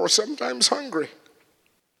floor, sometimes hungry.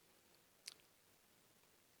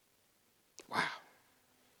 Wow.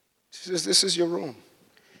 She says, this is your room.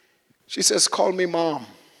 She says, call me Mom,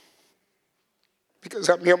 because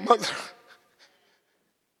I'm your mother.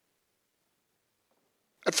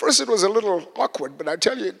 At first it was a little awkward, but I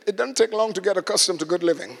tell you, it doesn't take long to get accustomed to good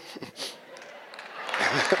living.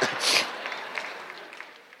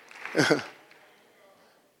 I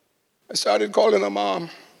started calling her Mom,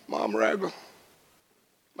 Mom Regal,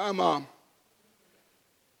 my mom.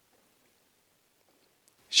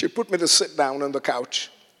 She put me to sit down on the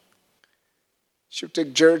couch. She would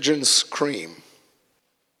take Jergens cream.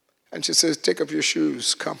 And she says, take off your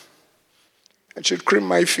shoes, come. And she'd cream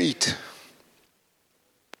my feet.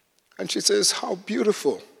 And she says, how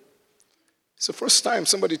beautiful. It's the first time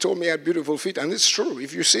somebody told me I had beautiful feet, and it's true.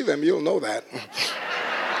 If you see them, you'll know that.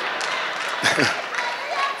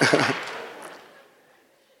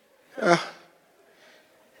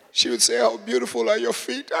 She would say, how beautiful are your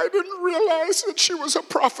feet. I didn't realize that she was a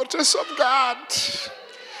prophetess of God.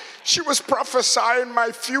 She was prophesying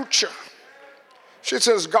my future. She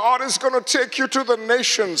says, God is going to take you to the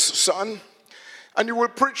nations, son, and you will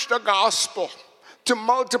preach the gospel to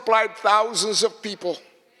multiply thousands of people.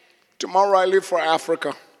 Tomorrow I leave for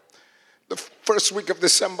Africa. The first week of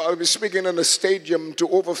December, I'll be speaking in a stadium to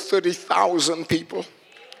over 30,000 people.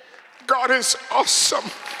 God is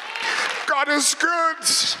awesome. God is good.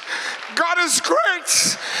 God is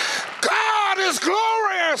great. God is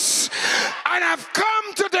glorious. And I've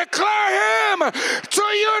come to declare him to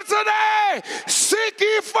you today. Seek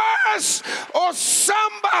ye first. Or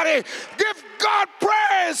somebody give God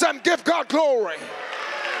praise and give God glory.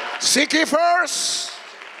 Seek ye first.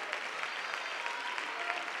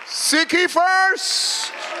 Seek ye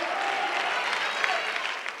first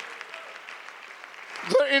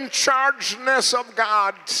the in-chargeness of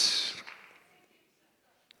God.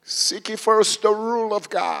 Seek ye first the rule of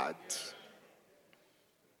God.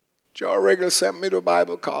 Joy Regal sent me to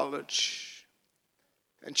Bible college,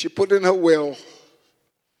 and she put in her will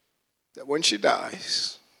that when she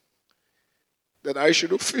dies, that I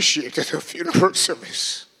should officiate at her funeral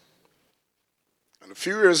service. And a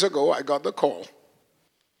few years ago, I got the call.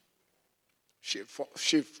 She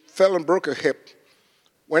fell and broke her hip,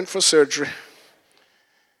 went for surgery,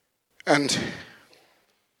 and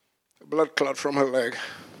a blood clot from her leg.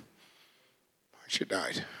 She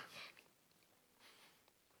died.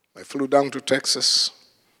 I flew down to Texas,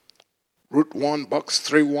 Route 1, Box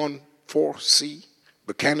 314C,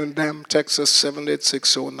 Buchanan Dam, Texas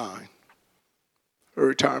 78609, a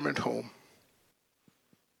retirement home,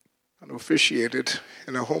 and officiated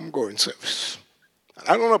in a homegoing service. And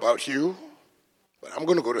I don't know about you, but I'm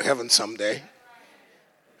going to go to heaven someday.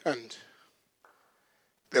 And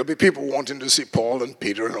there'll be people wanting to see Paul and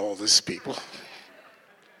Peter and all these people.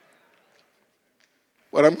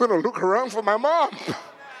 But I'm going to look around for my mom.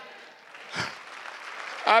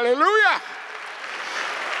 Hallelujah.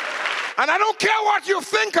 And I don't care what you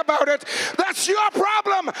think about it. That's your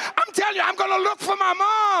problem. I'm telling you, I'm going to look for my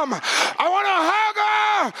mom. I want to hug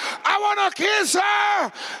her. I want to kiss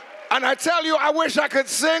her. And I tell you, I wish I could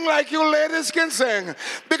sing like you ladies can sing.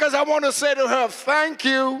 Because I want to say to her, thank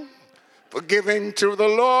you for giving to the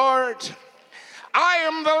Lord. I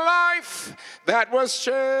am the life that was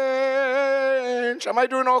changed. Am I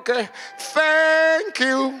doing okay? Thank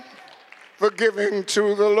you for giving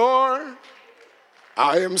to the Lord.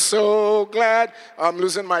 I am so glad. I'm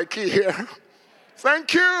losing my key here.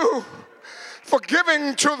 Thank you for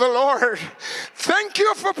giving to the Lord. Thank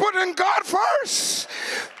you for putting God first.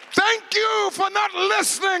 Thank you for not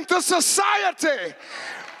listening to society,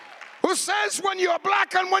 who says when you're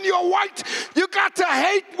black and when you're white, you got to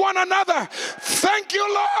hate one another. Thank you,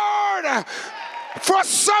 Lord, for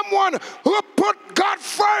someone who put God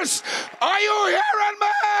first. Are you hearing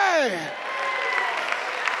me?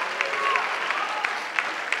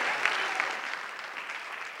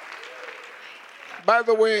 By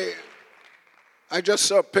the way, I just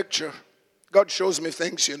saw a picture. God shows me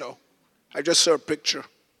things, you know. I just saw a picture.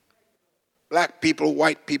 Black people,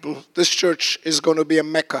 white people. This church is going to be a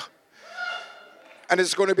Mecca. And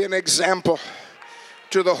it's going to be an example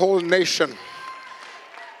to the whole nation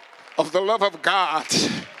of the love of God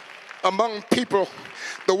among people.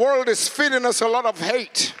 The world is feeding us a lot of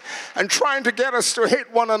hate and trying to get us to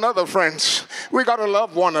hate one another, friends. We got to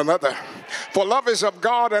love one another. For love is of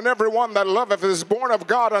God, and everyone that loveth is born of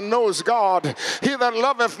God and knows God. He that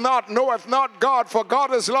loveth not knoweth not God, for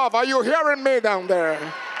God is love. Are you hearing me down there?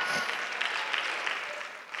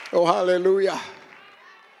 Oh, hallelujah.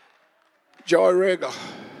 Joy Regal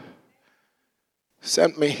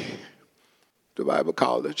sent me to Bible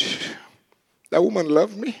college. That woman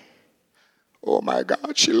loved me. Oh my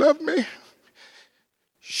God, she loved me.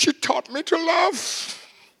 She taught me to love.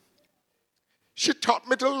 She taught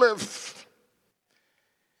me to live.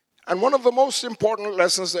 And one of the most important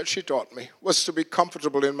lessons that she taught me was to be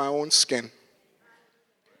comfortable in my own skin.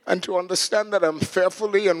 And to understand that I'm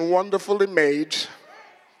fearfully and wonderfully made.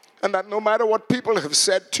 And that no matter what people have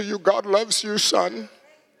said to you, God loves you, son.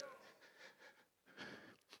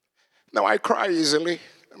 Now, I cry easily.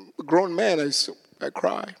 I'm a grown man, I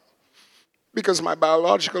cry. Because my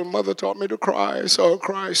biological mother taught me to cry. I saw her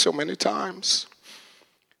cry so many times.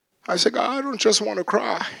 I said, God, I don't just want to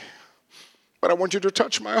cry, but I want you to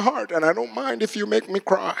touch my heart. And I don't mind if you make me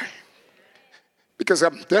cry. Because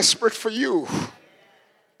I'm desperate for you.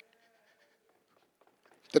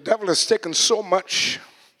 The devil has taken so much.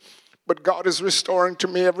 But God is restoring to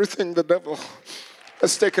me everything the devil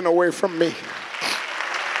has taken away from me.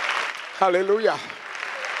 Hallelujah.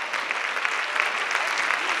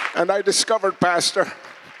 And I discovered, Pastor,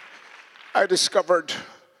 I discovered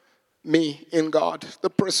me in God, the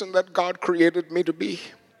person that God created me to be.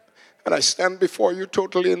 And I stand before you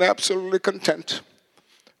totally and absolutely content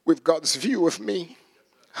with God's view of me.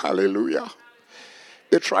 Hallelujah.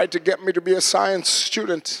 They tried to get me to be a science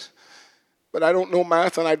student. But I don't know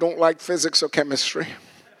math and I don't like physics or chemistry.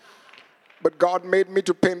 But God made me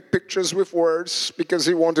to paint pictures with words because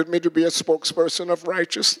he wanted me to be a spokesperson of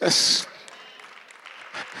righteousness.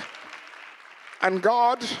 And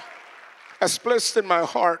God has placed in my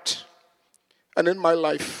heart and in my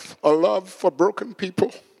life a love for broken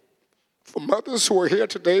people. For mothers who are here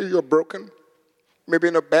today, you're broken, maybe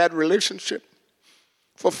in a bad relationship.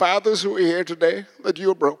 For fathers who are here today, that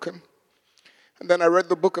you're broken. And then I read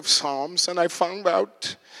the book of Psalms, and I found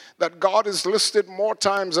out that God is listed more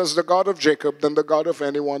times as the God of Jacob than the God of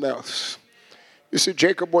anyone else. You see,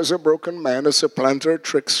 Jacob was a broken man, a supplanter, a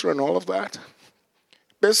trickster, and all of that.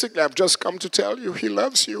 Basically, I've just come to tell you, he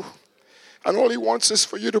loves you. And all he wants is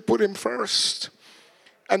for you to put him first.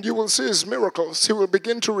 And you will see his miracles. He will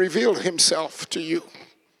begin to reveal himself to you.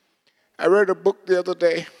 I read a book the other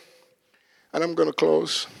day, and I'm going to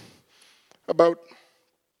close, about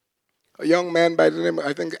a young man by the name of,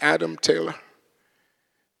 I think, Adam Taylor.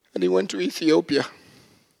 And he went to Ethiopia.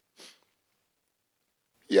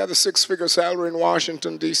 He had a 6-figure salary in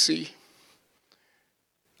Washington, D.C.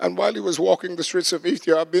 And while he was walking the streets of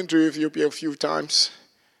Ethiopia, I've been to Ethiopia a few times,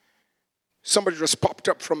 somebody just popped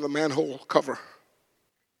up from the manhole cover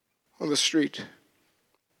on the street.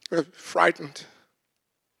 Frightened.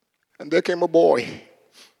 And there came a boy,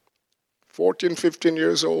 14, 15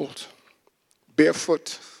 years old,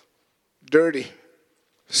 barefoot, dirty,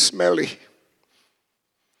 smelly.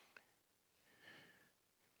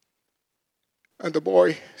 And the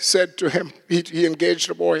boy said to him, he engaged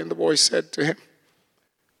the boy, and the boy said to him,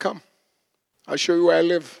 come, I'll show you where I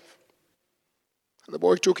live. And the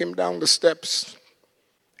boy took him down the steps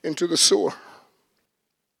into the sewer,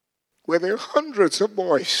 where there are hundreds of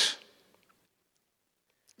boys.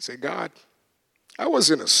 He said, God, I was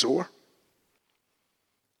in a sewer.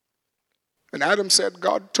 And Adam said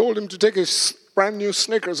God told him to take his brand new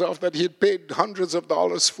Snickers off that he'd paid hundreds of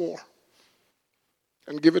dollars for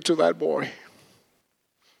and give it to that boy.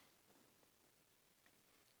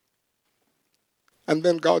 And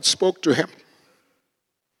then God spoke to him.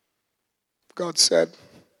 God said,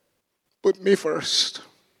 put me first.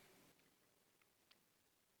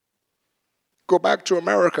 go back to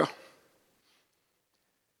America,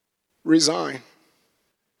 resign,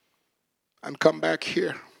 and come back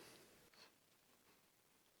here.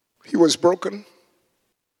 He was broken.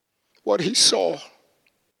 What he saw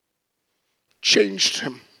changed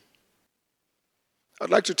him. I'd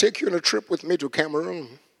like to take you on a trip with me to Cameroon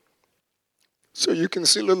so you can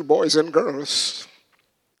see little boys and girls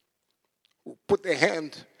who put their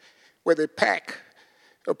hand where they pack.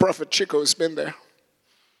 Prophet Chico has been there.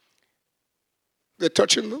 They're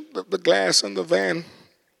touching the glass on the van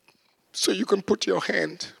so you can put your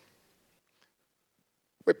hand.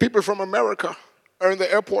 Where people from America are in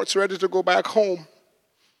the airports ready to go back home.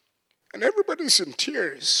 And everybody's in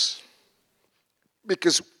tears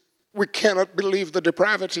because we cannot believe the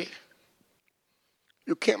depravity.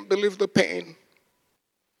 You can't believe the pain.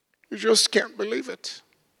 You just can't believe it.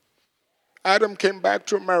 Adam came back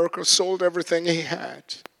to America, sold everything he had.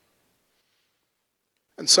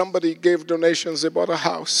 And somebody gave donations. They bought a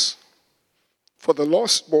house for the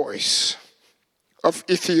lost boys of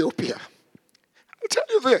Ethiopia. I'll tell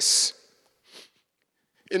you this.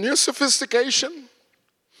 In your sophistication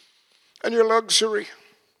and your luxury,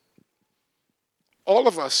 all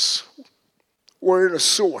of us were in a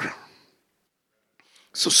sewer.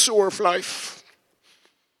 It's a sewer of life.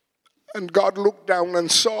 And God looked down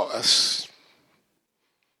and saw us.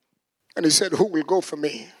 And he said, who will go for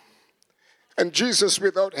me? And Jesus,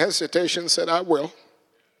 without hesitation, said, I will.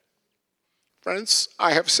 Friends,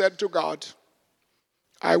 I have said to God,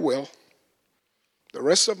 I will. The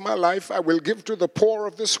rest of my life I will give to the poor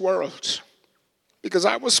of this world because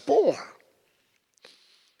I was poor.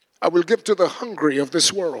 I will give to the hungry of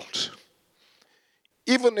this world,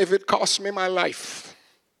 even if it costs me my life.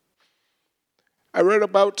 I read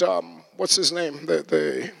about, what's his name?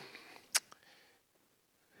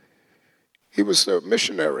 He was the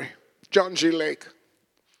missionary, John G. Lake.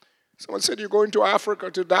 Someone said, you're going to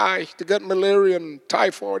Africa to die, to get malaria and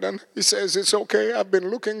typhoid. And he says, it's okay. I've been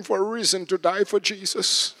looking for a reason to die for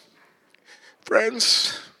Jesus.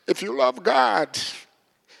 Friends, if you love God,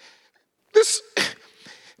 this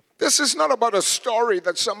is not about a story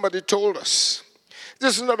that somebody told us.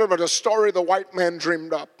 This is not about a story the white man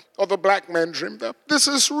dreamed up or the black man dreamed up. This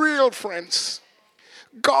is real, friends.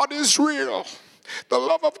 God is real. The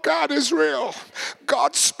love of God is real.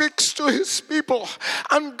 God speaks to his people,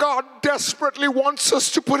 and God desperately wants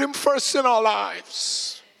us to put him first in our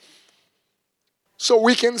lives. So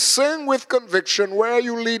we can sing with conviction, where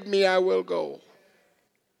you lead me, I will go.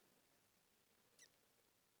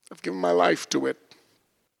 I've given my life to it.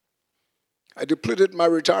 I depleted my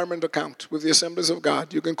retirement account with the Assemblies of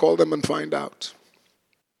God. You can call them and find out.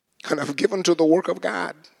 And I've given to the work of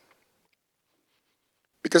God.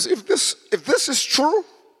 Because if this is true,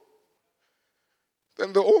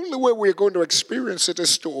 then the only way we're going to experience it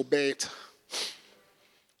is to obey it.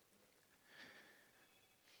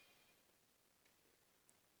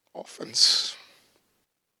 Orphans,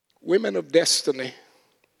 women of destiny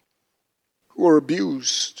who are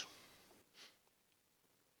abused,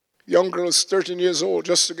 young girls 13 years old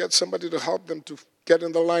just to get somebody to help them to get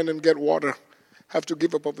in the line and get water, have to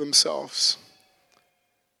give up of themselves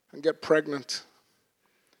and get pregnant.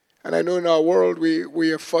 And I know in our world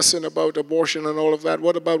we are fussing about abortion and all of that.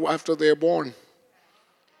 What about after they're born?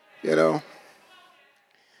 You know,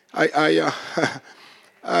 I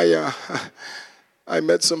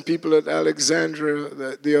met some people at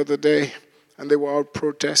Alexandria the other day, and they were out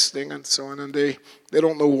protesting and so on, and they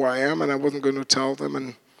don't know who I am, and I wasn't going to tell them.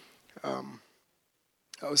 And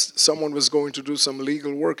someone was going to do some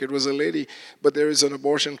legal work. It was a lady, but there is an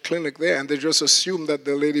abortion clinic there, and they just assumed that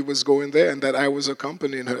the lady was going there and that I was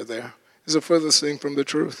accompanying her there. It's the furthest thing from the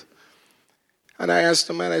truth. And I asked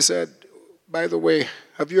the man, I said, by the way,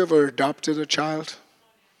 have you ever adopted a child?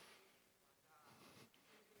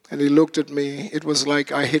 And he looked at me. It was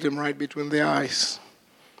like I hit him right between the eyes.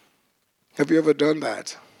 Have you ever done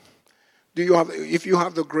that? If you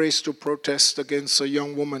have the grace to protest against a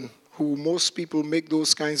young woman who most people make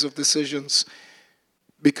those kinds of decisions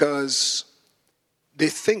because they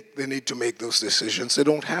think they need to make those decisions. They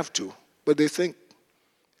don't have to, but they think.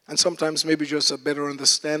 And sometimes maybe just a better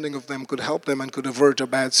understanding of them could help them and could avert a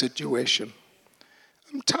bad situation.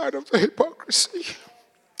 I'm tired of the hypocrisy.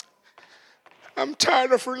 I'm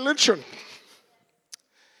tired of religion.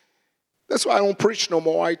 That's why I don't preach no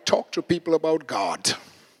more. I talk to people about God.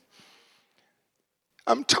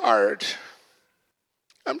 I'm tired.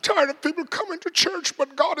 I'm tired of people coming to church,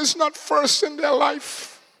 but God is not first in their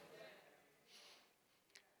life.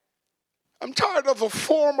 I'm tired of a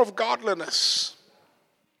form of godliness,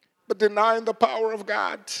 but denying the power of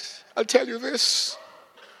God. I'll tell you this.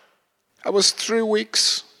 I was 3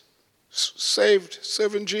 weeks saved,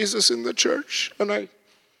 serving Jesus in the church. And I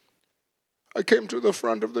came to the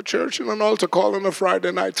front of the church in an altar call on a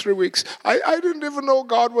Friday night, 3 weeks. I didn't even know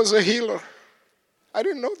God was a healer. I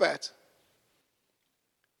didn't know that.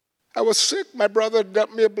 I was sick. My brother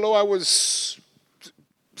dealt me a blow. I was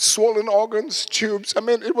swollen organs, tubes. I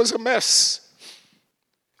mean, it was a mess.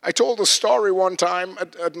 I told a story one time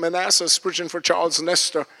at Manassas, preaching for Charles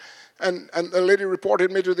Nestor, and a lady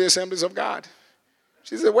reported me to the Assemblies of God.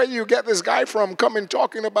 She said, where do you get this guy from coming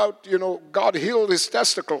talking about, God healed his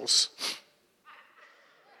testicles?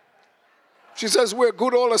 She says, we're a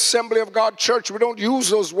good old Assembly of God church. We don't use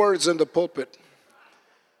those words in the pulpit.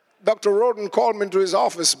 Dr. Roden called me into his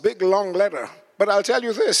office, big, long letter. But I'll tell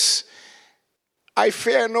you this, I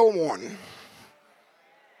fear no one.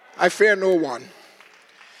 I fear no one.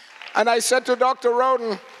 And I said to Dr.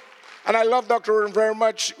 Roden, and I love Dr. Roden very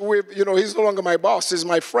much. He's no longer my boss. He's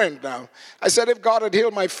my friend now. I said, if God had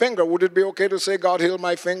healed my finger, would it be okay to say God healed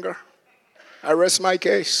my finger? I rest my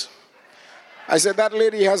case. I said, that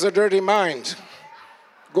lady has a dirty mind.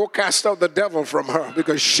 Go cast out the devil from her,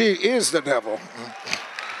 because she is the devil.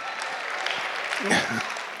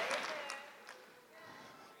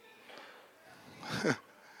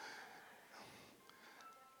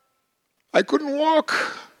 I couldn't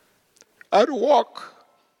walk. I had to walk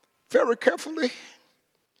very carefully.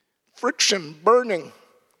 Friction, burning,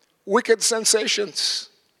 wicked sensations.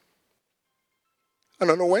 And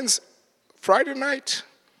on a Friday night,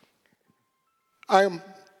 I am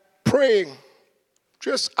praying.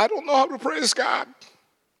 I don't know how to praise God.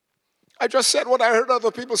 I just said what I heard other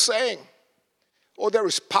people saying. Oh, there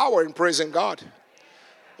is power in praising God.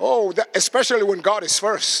 Oh, especially when God is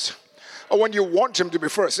first. Or when you want him to be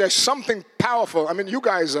first. There's something powerful. I mean, you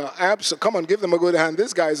guys are absolute. Come on, give them a good hand.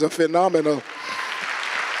 These guys are phenomenal.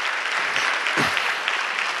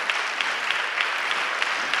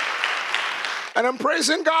 And I'm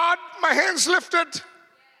praising God, my hands lifted.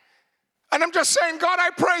 And I'm just saying, God, I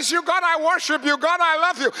praise you. God, I worship you. God, I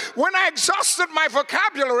love you. When I exhausted my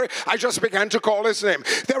vocabulary, I just began to call his name.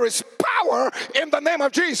 There is power in the name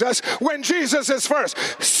of Jesus when Jesus is first.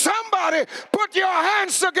 Somebody put your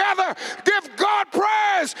hands together. Give God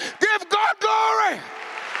praise. Give God glory.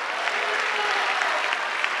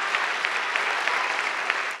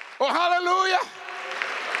 Oh, hallelujah.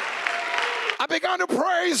 I began to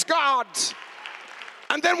praise God.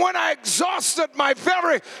 And then when I exhausted my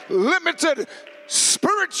very limited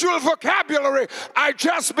spiritual vocabulary, I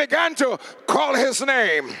just began to call his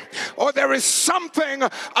name. Oh, there is something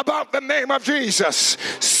about the name of Jesus.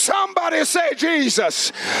 Somebody say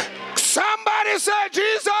Jesus. Somebody say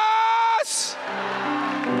Jesus.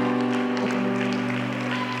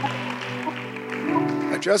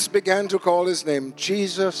 I just began to call his name.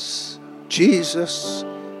 Jesus, Jesus,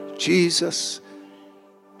 Jesus.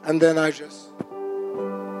 And then I'm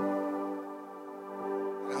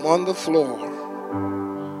on the floor.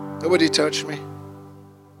 Nobody touched me.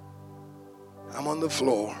 I'm on the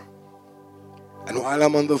floor. And while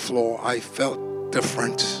I'm on the floor, I felt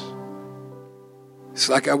different. It's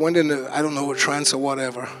like I went into, a trance or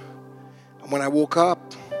whatever. And when I woke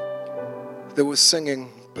up, they were singing,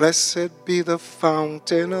 blessed be the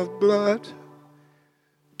fountain of blood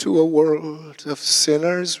to a world of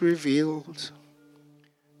sinners revealed.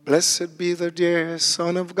 Blessed be the dear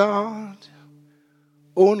Son of God.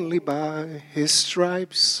 Only by his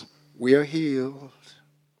stripes we are healed.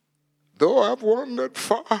 Though I've wandered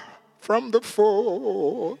far from the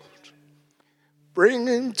fold,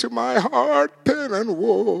 bringing to my heart pain and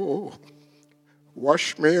woe,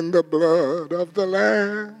 wash me in the blood of the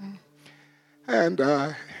Lamb, and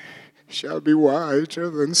I shall be whiter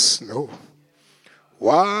than snow,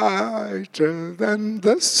 whiter than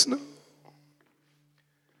the snow.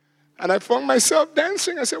 And I found myself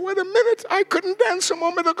dancing. I said, wait a minute, I couldn't dance a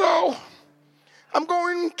moment ago. I'm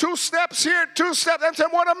going 2 steps here, 2 steps, and said,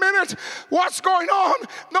 what a minute, what's going on?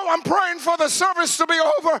 No, I'm praying for the service to be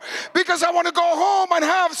over because I want to go home and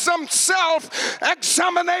have some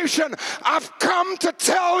self-examination. I've come to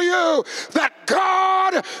tell you that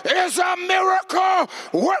God is a miracle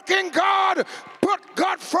working God. Put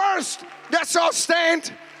God first. Let's all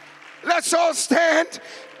stand. Let's all stand.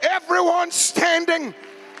 Everyone standing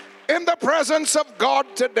in the presence of God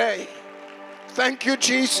today. Thank you,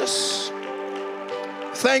 Jesus.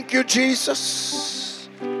 Thank you, Jesus.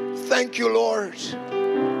 Thank you, Lord.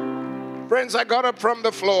 Friends, I got up from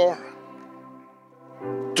the floor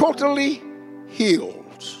totally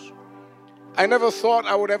healed. I never thought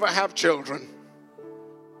I would ever have children.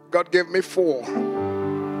 God gave me 4.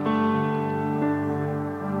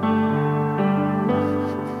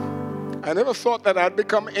 I never thought that I'd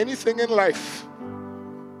become anything in life.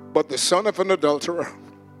 but the son of an adulterer.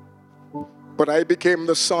 But I became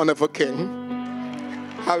the son of a king.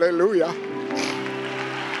 Hallelujah.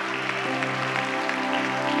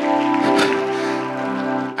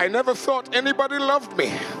 I never thought anybody loved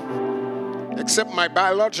me except my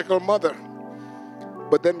biological mother.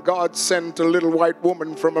 But then God sent a little white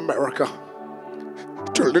woman from America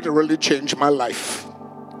to literally change my life.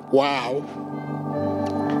 Wow.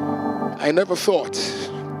 I never thought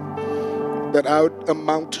that I would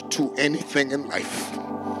amount to anything in life.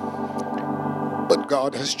 But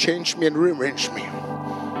God has changed me and rearranged me.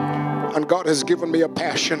 And God has given me a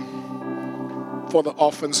passion for the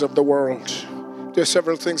orphans of the world. There are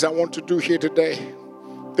several things I want to do here today.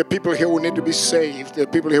 There are people here who need to be saved. There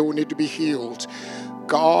are people here who need to be healed.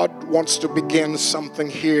 God wants to begin something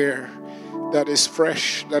here that is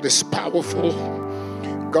fresh, that is powerful.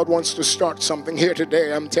 God wants to start something here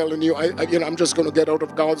today. I'm telling you, I'm just going to get out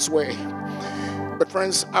of God's way. But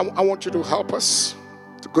friends, I want you to help us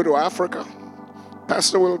to go to Africa.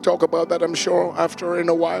 Pastor will talk about that, I'm sure, after in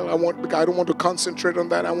a while. I don't want to concentrate on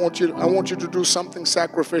that. I want you to do something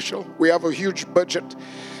sacrificial. We have a huge budget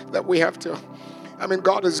that we have to.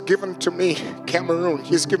 God has given to me Cameroon.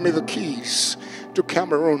 He's given me the keys to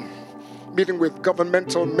Cameroon, meeting with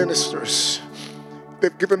governmental ministers.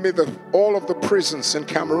 They've given me all of the prisons in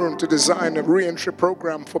Cameroon to design a re-entry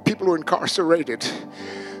program for people who are incarcerated.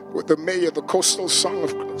 With the mayor, the coastal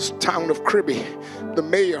town of Kribi, the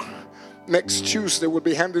mayor, next Tuesday will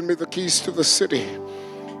be handing me the keys to the city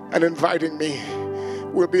and inviting me.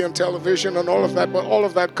 We'll be on television and all of that, but all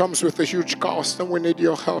of that comes with a huge cost, and we need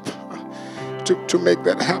your help to make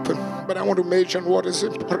that happen. But I want to major on what is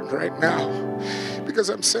important right now, because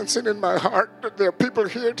I'm sensing in my heart that there are people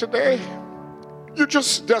here today. You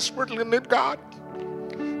just desperately need God.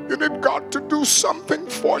 You need God to do something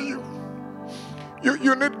for you.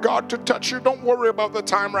 You need God to touch you. Don't worry about the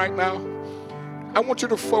time right now. I want you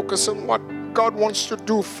to focus on what God wants to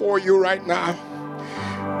do for you right now.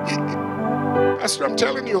 Pastor, I'm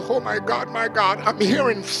telling you, oh my God, I'm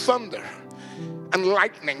hearing thunder and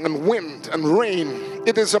lightning and wind and rain.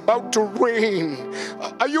 It is about to rain.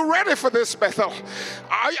 Are you ready for this, Bethel?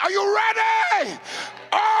 Are you ready?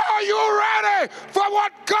 Are you ready for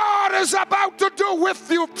what God is about to do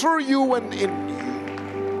with you, through you, and in you?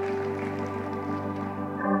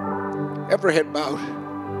 Every head bowed,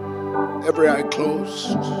 every eye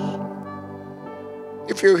closed.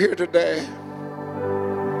 If you're here today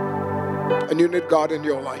and you need God in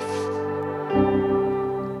your life,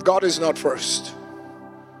 God is not first.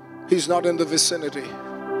 He's not in the vicinity.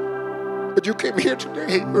 But you came here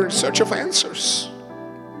today, you're in search of answers.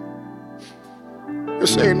 You're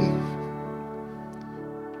saying,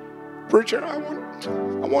 preacher, I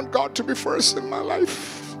want God to be first in my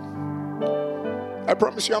life. I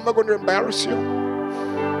promise you, I'm not going to embarrass you.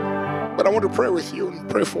 But I want to pray with you and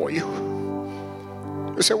pray for you.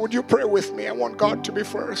 You say, would you pray with me? I want God to be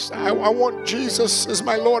first. I want Jesus as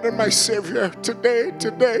my Lord and my Savior today.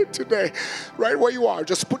 Right where you are.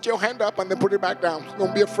 Just put your hand up and then put it back down.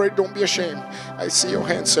 Don't be afraid. Don't be ashamed. I see your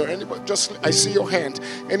hand, sir. Anybody? I see your hand.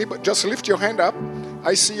 Anybody? Just lift your hand up.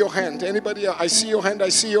 I see your hand. Anybody else? I see your hand. I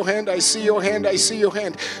see your hand. I see your hand. I see your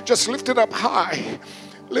hand. Just lift it up high.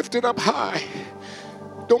 Lift it up high.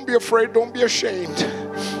 Don't be afraid. Don't be ashamed.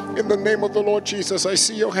 In the name of the Lord Jesus, I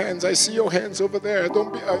see your hands. I see your hands over there.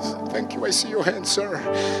 Don't be. Thank you. I see your hands, sir.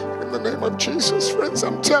 In the name of Jesus, friends,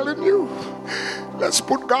 I'm telling you, let's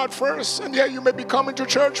put God first. And yeah, you may be coming to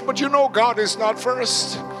church, but you know God is not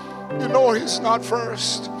first. You know He's not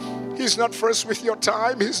first. He's not first with your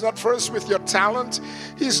time. He's not first with your talent.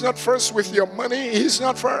 He's not first with your money. He's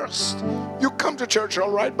not first. You come to church, all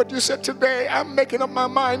right, but you said, today I'm making up my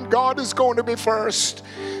mind. God is going to be first.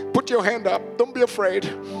 Put your hand up. Don't be afraid.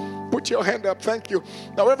 Put your hand up. Thank you.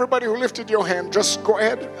 Now, everybody who lifted your hand, just go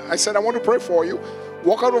ahead. I said, I want to pray for you.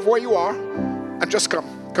 Walk out of where you are and just come.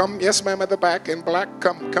 Come. Yes, ma'am, at the back in black.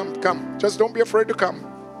 Come. Just don't be afraid to come.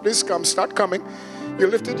 Please come. Start coming. You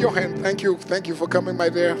lifted your hand. Thank you. Thank you for coming, my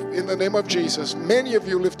dear. In the name of Jesus. Many of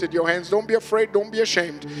you lifted your hands. Don't be afraid. Don't be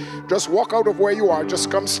ashamed. Just walk out of where you are. Just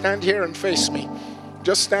come stand here and face me.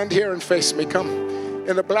 Just stand here and face me. Come.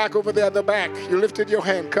 In the black over there at the back. You lifted your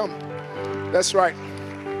hand. Come. That's right.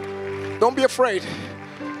 Don't be afraid.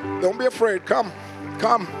 Don't be afraid. Come.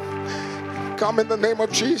 Come in the name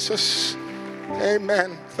of Jesus.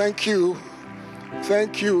 Amen. Thank you.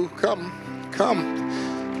 Thank you. Come.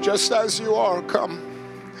 Just as you are. Come.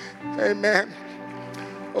 Amen.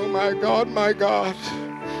 Oh my God, my God.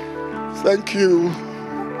 Thank you.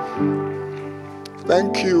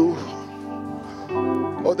 Thank you.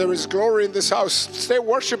 Oh, there is glory in this house. Stay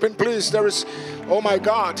worshiping, please. There is, oh my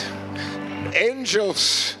God.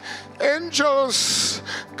 Angels. Angels.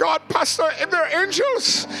 God, Pastor, there are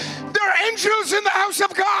angels. There are angels in the house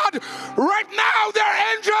of God. Right now, there are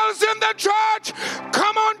angels in the church.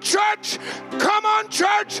 Come on, church. Come on,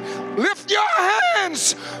 church. Lift your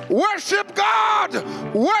hands. Worship God.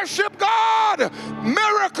 Worship God.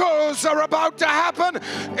 Miracles are about to happen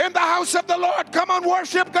in the house of the Lord. Come on,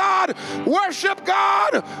 worship God. Worship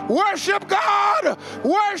God. Worship God.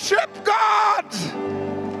 Worship God.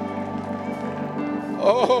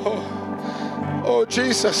 Oh,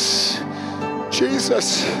 Jesus.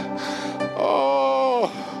 Jesus. Oh,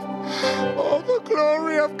 the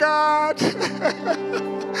glory of God.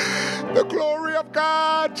 The glory of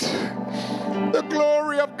God. The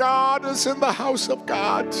glory of God is in the house of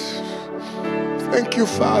God. Thank you,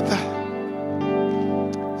 Father.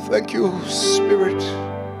 Thank you, Spirit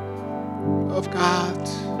of God.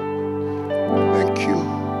 Thank you.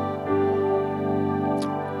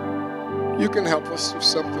 You can help us do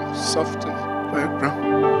something soft and background.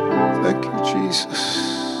 Thank you, Jesus.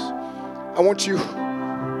 I want you,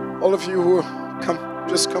 all of you who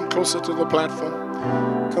just come closer to the platform.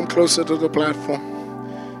 Come closer to the platform.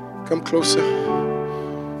 Come closer.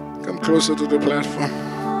 Come closer to the platform.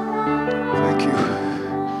 Thank you.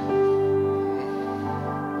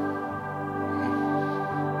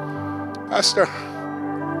 Pastor,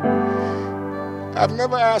 I've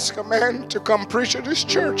never asked a man to come preach at this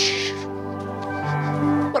church,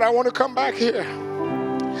 but I want to come back here.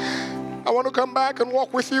 I want to come back and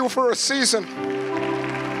walk with you for a season.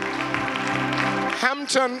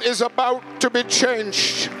 Hampton is about to be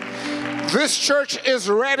changed. This church is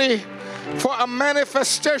ready for a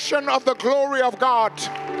manifestation of the glory of God.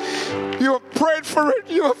 You have prayed for it.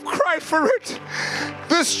 You have cried for it.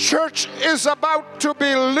 This church is about to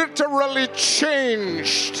be literally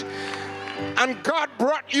changed. And God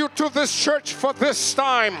brought you to this church for this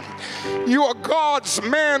time. You are God's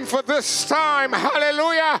man for this time.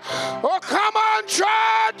 Hallelujah. Oh, come on,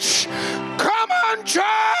 church. Come on,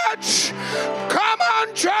 church. Come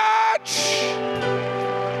on, church.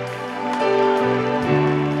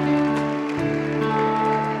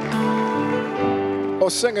 Oh,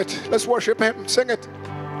 sing it. Let's worship Him. Sing it.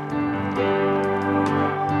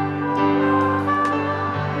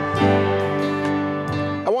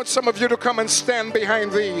 I want some of you to come and stand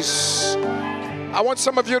behind these. I want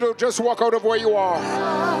some of you to just walk out of where you are.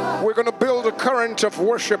 We're going to build a current of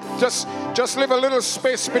worship. Just leave a little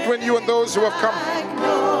space between you and those who have come.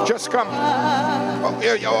 Just come.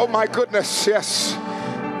 Oh my goodness. Yes.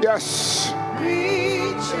 Yes.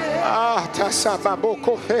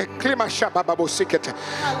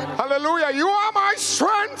 Hallelujah. You are my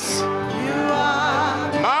strength.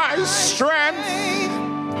 My strength.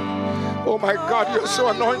 Oh my God, you're so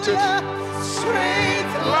anointed.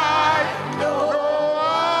 Strength like no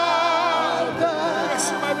other.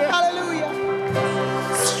 Hallelujah.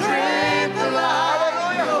 Strength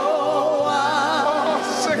like no other. Oh,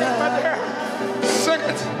 sing it, my dear. Sing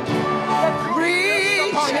it.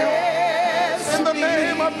 Reaches in the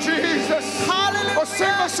name of Jesus. Hallelujah. Oh,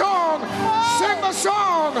 sing the song. Sing the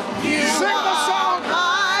song. Sing the song.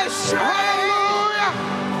 Hallelujah.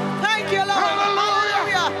 Thank you, Lord.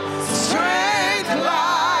 Hallelujah. Strength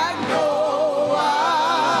like no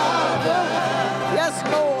other. Yes,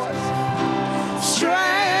 Lord.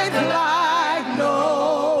 Strength like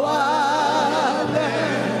no other.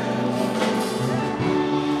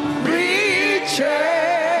 Reaches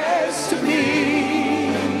to me.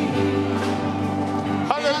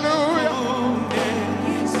 Hallelujah.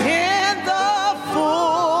 In the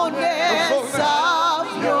fullness of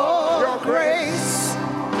your grace.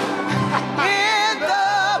 In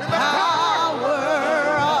the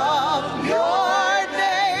power of your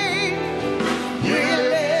name, you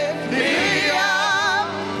lift me up.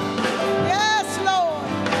 Yes, Lord.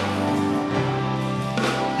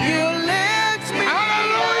 You lift me up.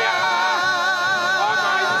 Oh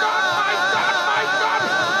my God, my God, my God.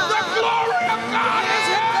 The glory of God is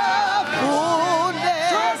here. The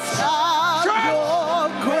fullness of your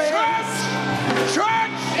grace.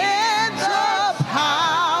 Church. In the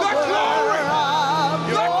power of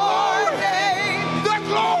your name, the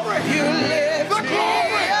glory. You lift me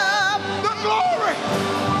up. The glory.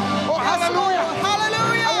 Oh, hallelujah.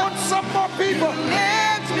 Hallelujah. I want some more people.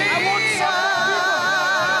 Lift me up.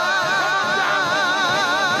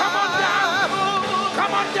 Come on down.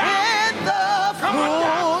 Come on down. In the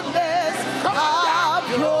fullness of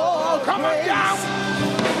your grace. Come on down.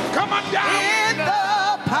 Come on down. In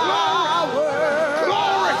the power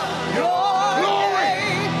of your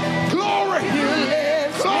name. Glory. You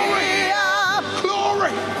lift me up.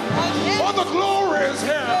 Glory. Oh, the glory is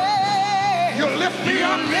here. You lift me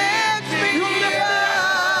up. You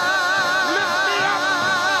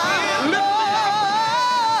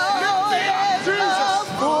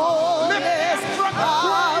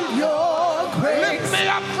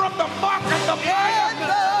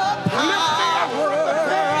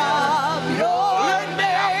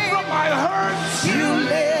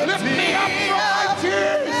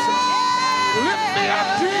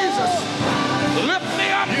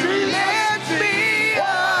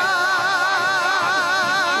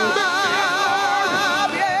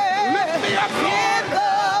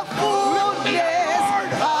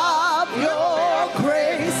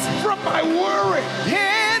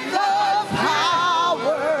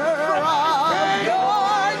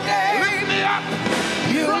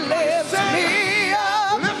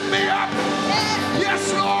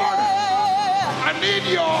need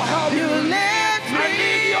your help. You lift I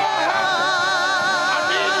need your help. I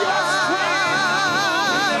need your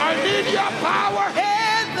strength. I need your power.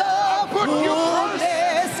 in the Put you first.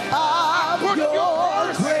 fullness of Put you your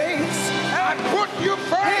first. grace. I put you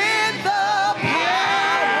first. In the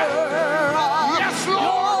power of Yes,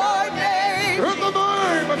 Lord. your name. In the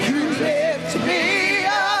name of You Jesus. lift me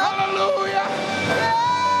up. Hallelujah.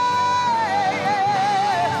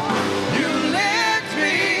 You lift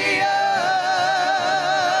me up.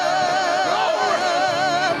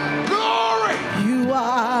 Glory. You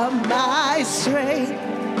are my strength,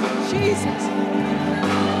 Jesus.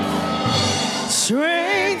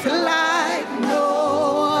 Strength like no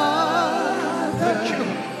other.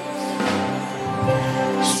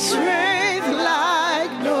 Strength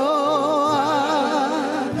like no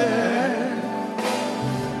other.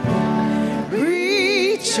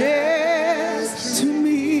 Reaches to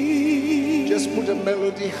me. Just put a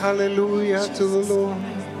melody, hallelujah, to the Lord.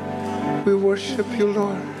 We worship you,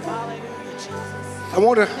 Lord. I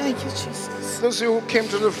want to, Thank you, Jesus. those of you who came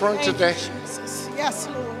to the front today, Jesus. Yes,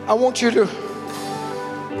 Lord. I want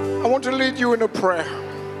to lead you in a prayer.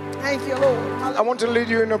 Thank you, Lord. I want to lead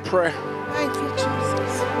you in a prayer. Thank you,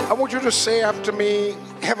 Jesus. I want you to say after me,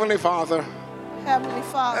 Heavenly Father. Heavenly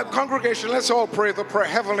Father. Congregation, let's all pray the prayer.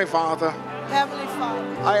 Heavenly Father, Heavenly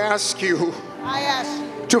Father. I ask you I ask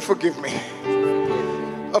you to forgive me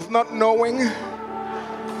of not knowing,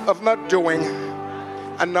 of not doing,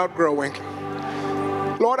 and not growing.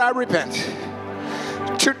 Lord, I repent.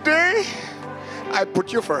 Today, I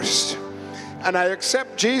put you first, and I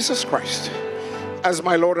accept Jesus Christ as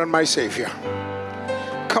my Lord and my Savior.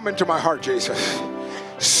 Come into my heart, Jesus.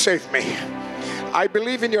 Save me. I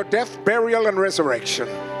believe in your death, burial, and resurrection.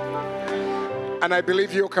 And I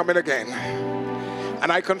believe you're coming again.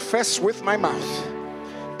 And I confess with my mouth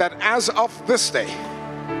that as of this day,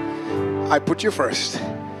 I put you first,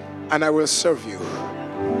 and I will serve you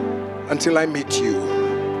until I meet you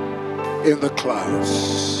in the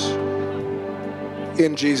clouds.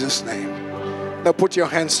 In Jesus' name. Now put your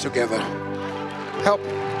hands together. Help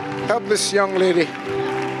this young lady.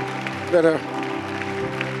 Let her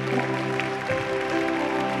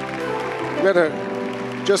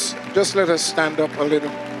just let her stand up a little.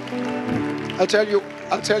 I'll tell you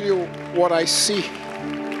what I see.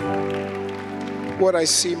 What I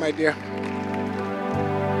see, my dear.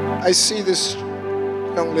 I see this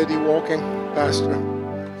young lady walking, Pastor.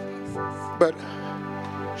 But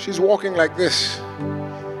she's walking like this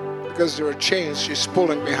because there are chains she's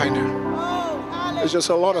pulling behind her. There's just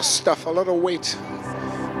a lot of stuff, a lot of weight.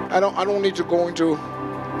 I don't need to go into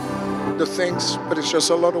the things, but it's just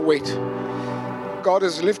a lot of weight. God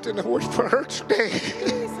is lifting the weight for her today.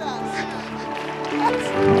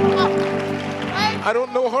 I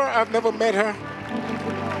don't know her, I've never met her,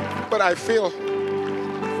 but I feel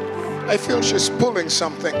she's pulling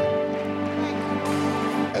something.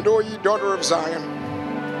 And oh, ye daughter of Zion,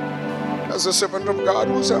 as a servant of God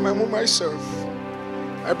whom I serve,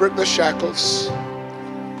 I break the shackles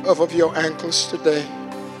off of your ankles today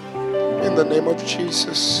in the name of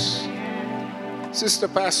Jesus. Sister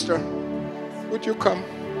Pastor, would you come?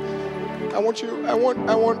 I want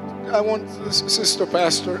Sister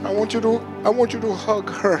Pastor, I want you to hug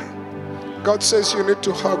her. God says you need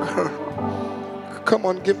to hug her. Come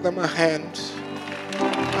on, give them a hand.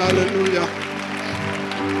 Hallelujah.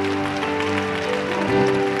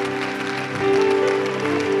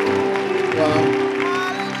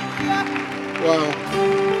 Wow.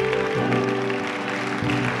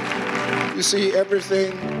 You see,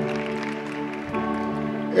 everything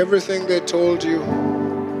they told you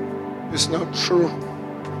is not true.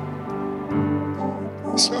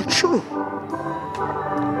 It's not true.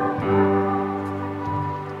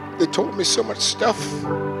 They told me so much stuff.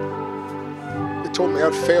 They told me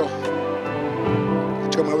I'd fail. They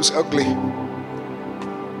told me I was ugly.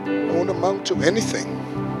 I won't amount to anything.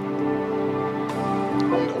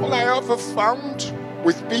 And all I ever found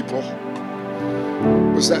with people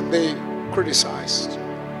was that they criticized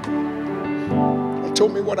and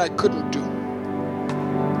told me what I couldn't do.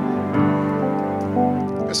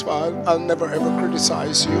 That's why I'll never ever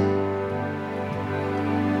criticize you.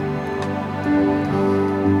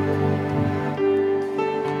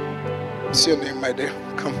 What's your name, my dear?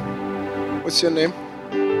 Come. What's your name?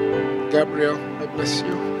 Gabriel. I bless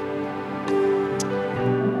you.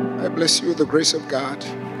 I bless you with the grace of God.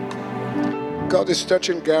 God is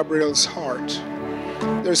touching Gabriel's heart.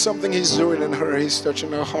 There's something He's doing in her. He's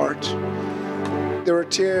touching her heart. There are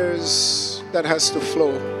tears that has to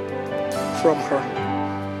flow from her.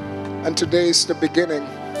 And today is the beginning.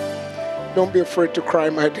 Don't be afraid to cry,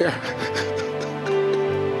 my dear.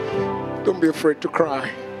 Don't be afraid to cry.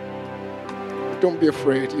 Don't be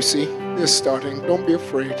afraid. You see, they're starting. Don't be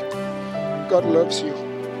afraid. God loves you.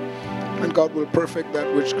 And God will perfect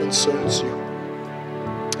that which concerns you.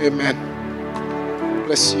 Amen.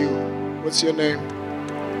 Bless you. What's your name?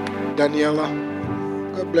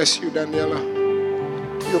 Daniela. God bless you, Daniela.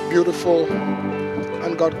 You're beautiful.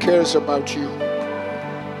 And God cares about you.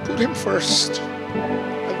 Put him first.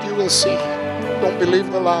 And you will see. Don't believe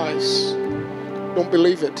the lies. Don't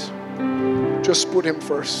believe it. Just put him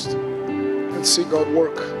first. And see God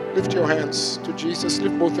work. Lift your hands to Jesus.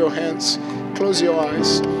 Lift both your hands. Close your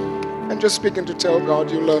eyes. And just begin to tell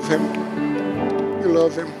God you love him. You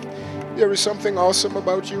love him. There is something awesome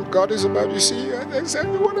about you. God is about you. See, that's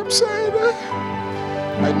exactly what I'm saying.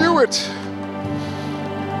 I knew it.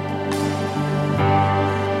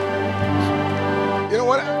 You know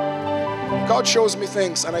what? God shows me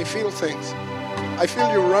things and I feel things. I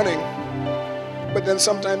feel you running. But then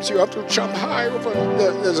sometimes you have to jump high over.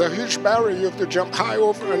 There's a huge barrier you have to jump high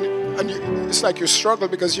over. And it's like you struggle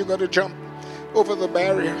because you got to jump over the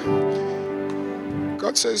barrier.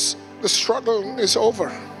 God says the struggle is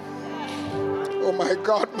over. Oh my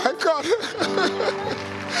God, my God.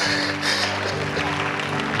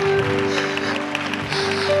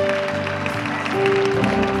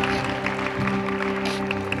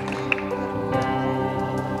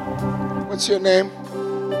 What's your name?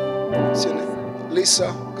 What's your name?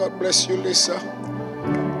 Lisa. God bless you, Lisa.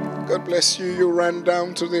 God bless you. You ran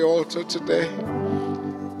down to the altar today.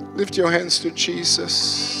 Lift your hands to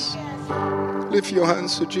Jesus. Lift your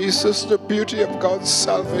hands to Jesus. The beauty of God's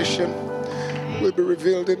salvation will be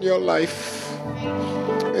revealed in your life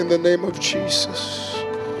in the name of Jesus.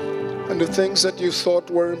 And the things that you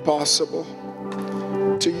thought were impossible,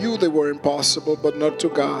 to you they were impossible, but not to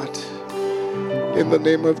God. In the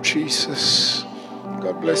name of Jesus.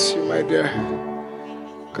 God bless you, my dear.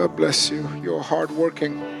 God bless you. You're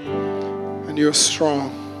hardworking and you're strong.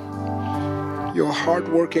 You're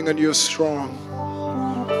hardworking and you're strong.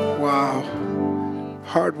 Wow.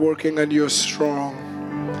 Hardworking and you're strong.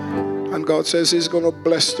 And God says he's going to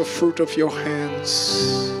bless the fruit of your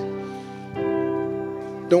hands.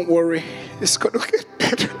 Don't worry. It's going to get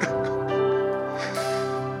better.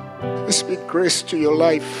 I speak grace to your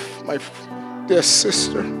life, my dear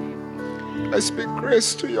sister. I speak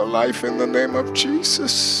grace to your life in the name of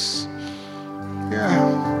Jesus.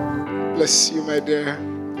 Yeah. Bless you, my dear.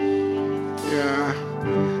 Yeah.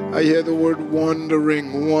 I hear the word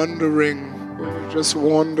wandering. Just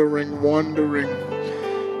wandering.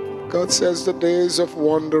 God says the days of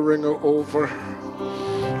wandering are over.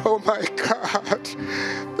 Oh my God.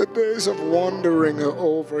 The days of wandering are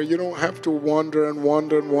over. You don't have to wander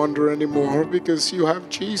anymore because you have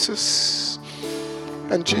Jesus.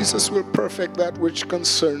 And Jesus will perfect that which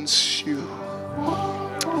concerns you.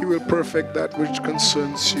 He will perfect that which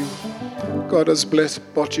concerns you. God has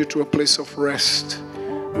brought you to a place of rest.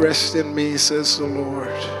 Rest in me, says the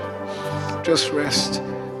Lord. Just rest.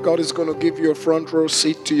 God is going to give you a front row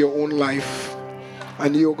seat to your own life.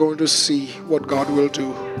 And you're going to see what God will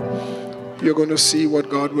do. You're going to see what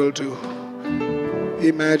God will do.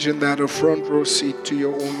 Imagine that, a front row seat to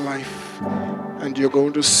your own life. And you're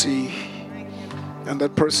going to see. And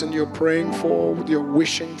that person you're praying for, you're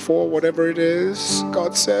wishing for, whatever it is,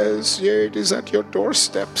 God says, yeah, it is at your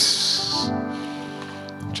doorsteps.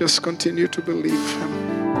 Just continue to believe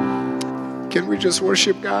him. Can we just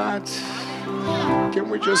worship God? Can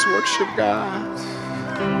we just worship God?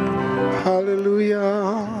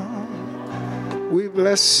 Hallelujah. We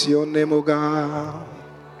bless your name, O God.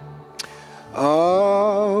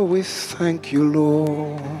 Oh, we thank you,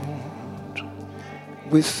 Lord.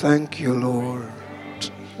 We thank you, Lord.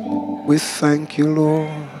 We thank you,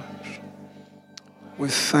 Lord. We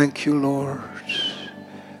thank you, Lord.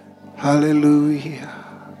 Hallelujah.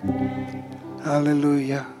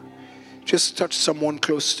 Hallelujah. Just touch someone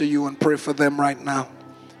close to you and pray for them right now.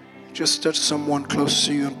 Just touch someone close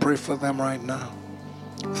to you and pray for them right now.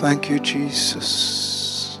 Thank you,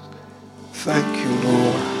 Jesus. Thank you,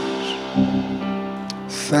 Lord.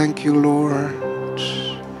 Thank you, Lord.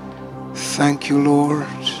 Thank you, Lord.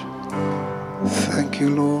 Thank you,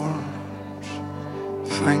 Lord.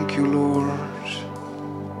 Thank you, Lord.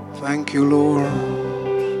 Thank you, Lord.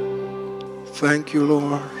 Thank you,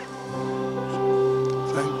 Lord.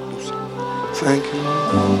 Thank you,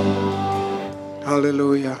 Lord.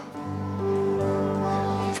 Hallelujah.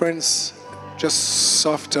 Friends, just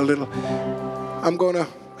soft a little. I'm going to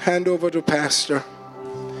hand over to Pastor.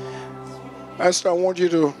 Pastor, I want you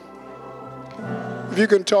to, if you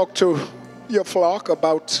can talk to your flock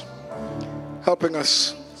about helping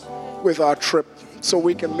us with our trip so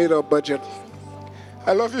we can meet our budget.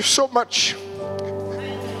 I love you so much.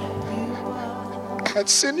 I'd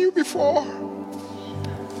seen you before,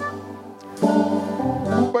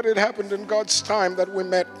 but it happened in God's time that we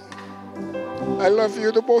met. I love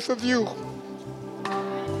you, the both of you.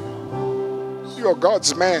 You're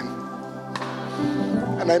God's man.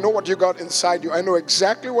 And I know what you got inside you. I know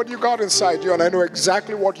exactly what you got inside you, and I know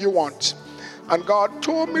exactly what you want. And God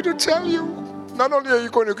told me to tell you, not only are you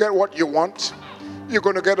going to get what you want, you're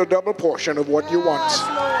going to get a double portion of what you want.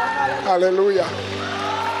 Hallelujah.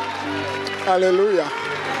 Hallelujah.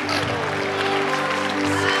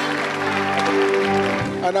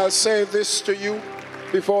 And I'll say this to you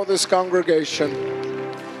before this congregation.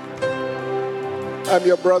 I'm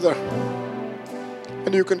your brother,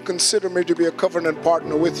 and you can consider me to be a covenant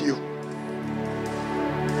partner with you.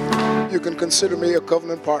 You can consider me a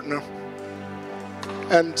covenant partner.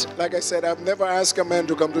 And like I said, I've never asked a man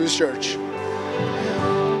to come to his church.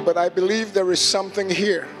 But I believe there is something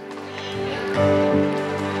here.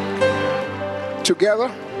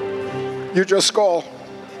 Together, you just call.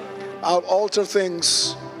 I'll alter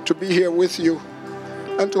things to be here with you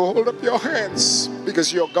and to hold up your hands,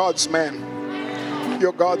 because you're God's man.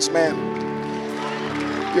 You're God's man.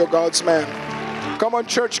 You're God's man. Come on,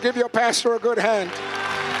 church, give your pastor a good hand.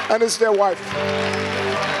 And it's their wife.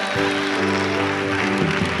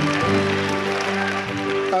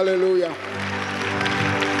 Hallelujah.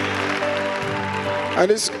 And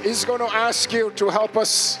he's going to ask you to help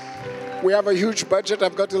us. We have a huge budget.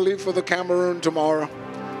 I've got to leave for the Cameroon tomorrow.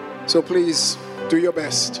 So please do your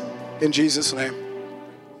best in Jesus' name.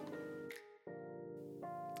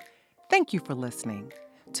 Thank you for listening.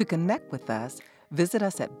 To connect with us, visit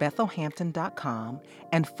us at bethelhampton.com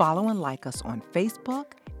and follow and like us on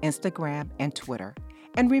Facebook, Instagram, and Twitter.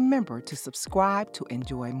 And remember to subscribe to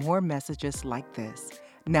enjoy more messages like this.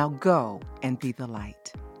 Now go and be the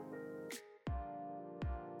light.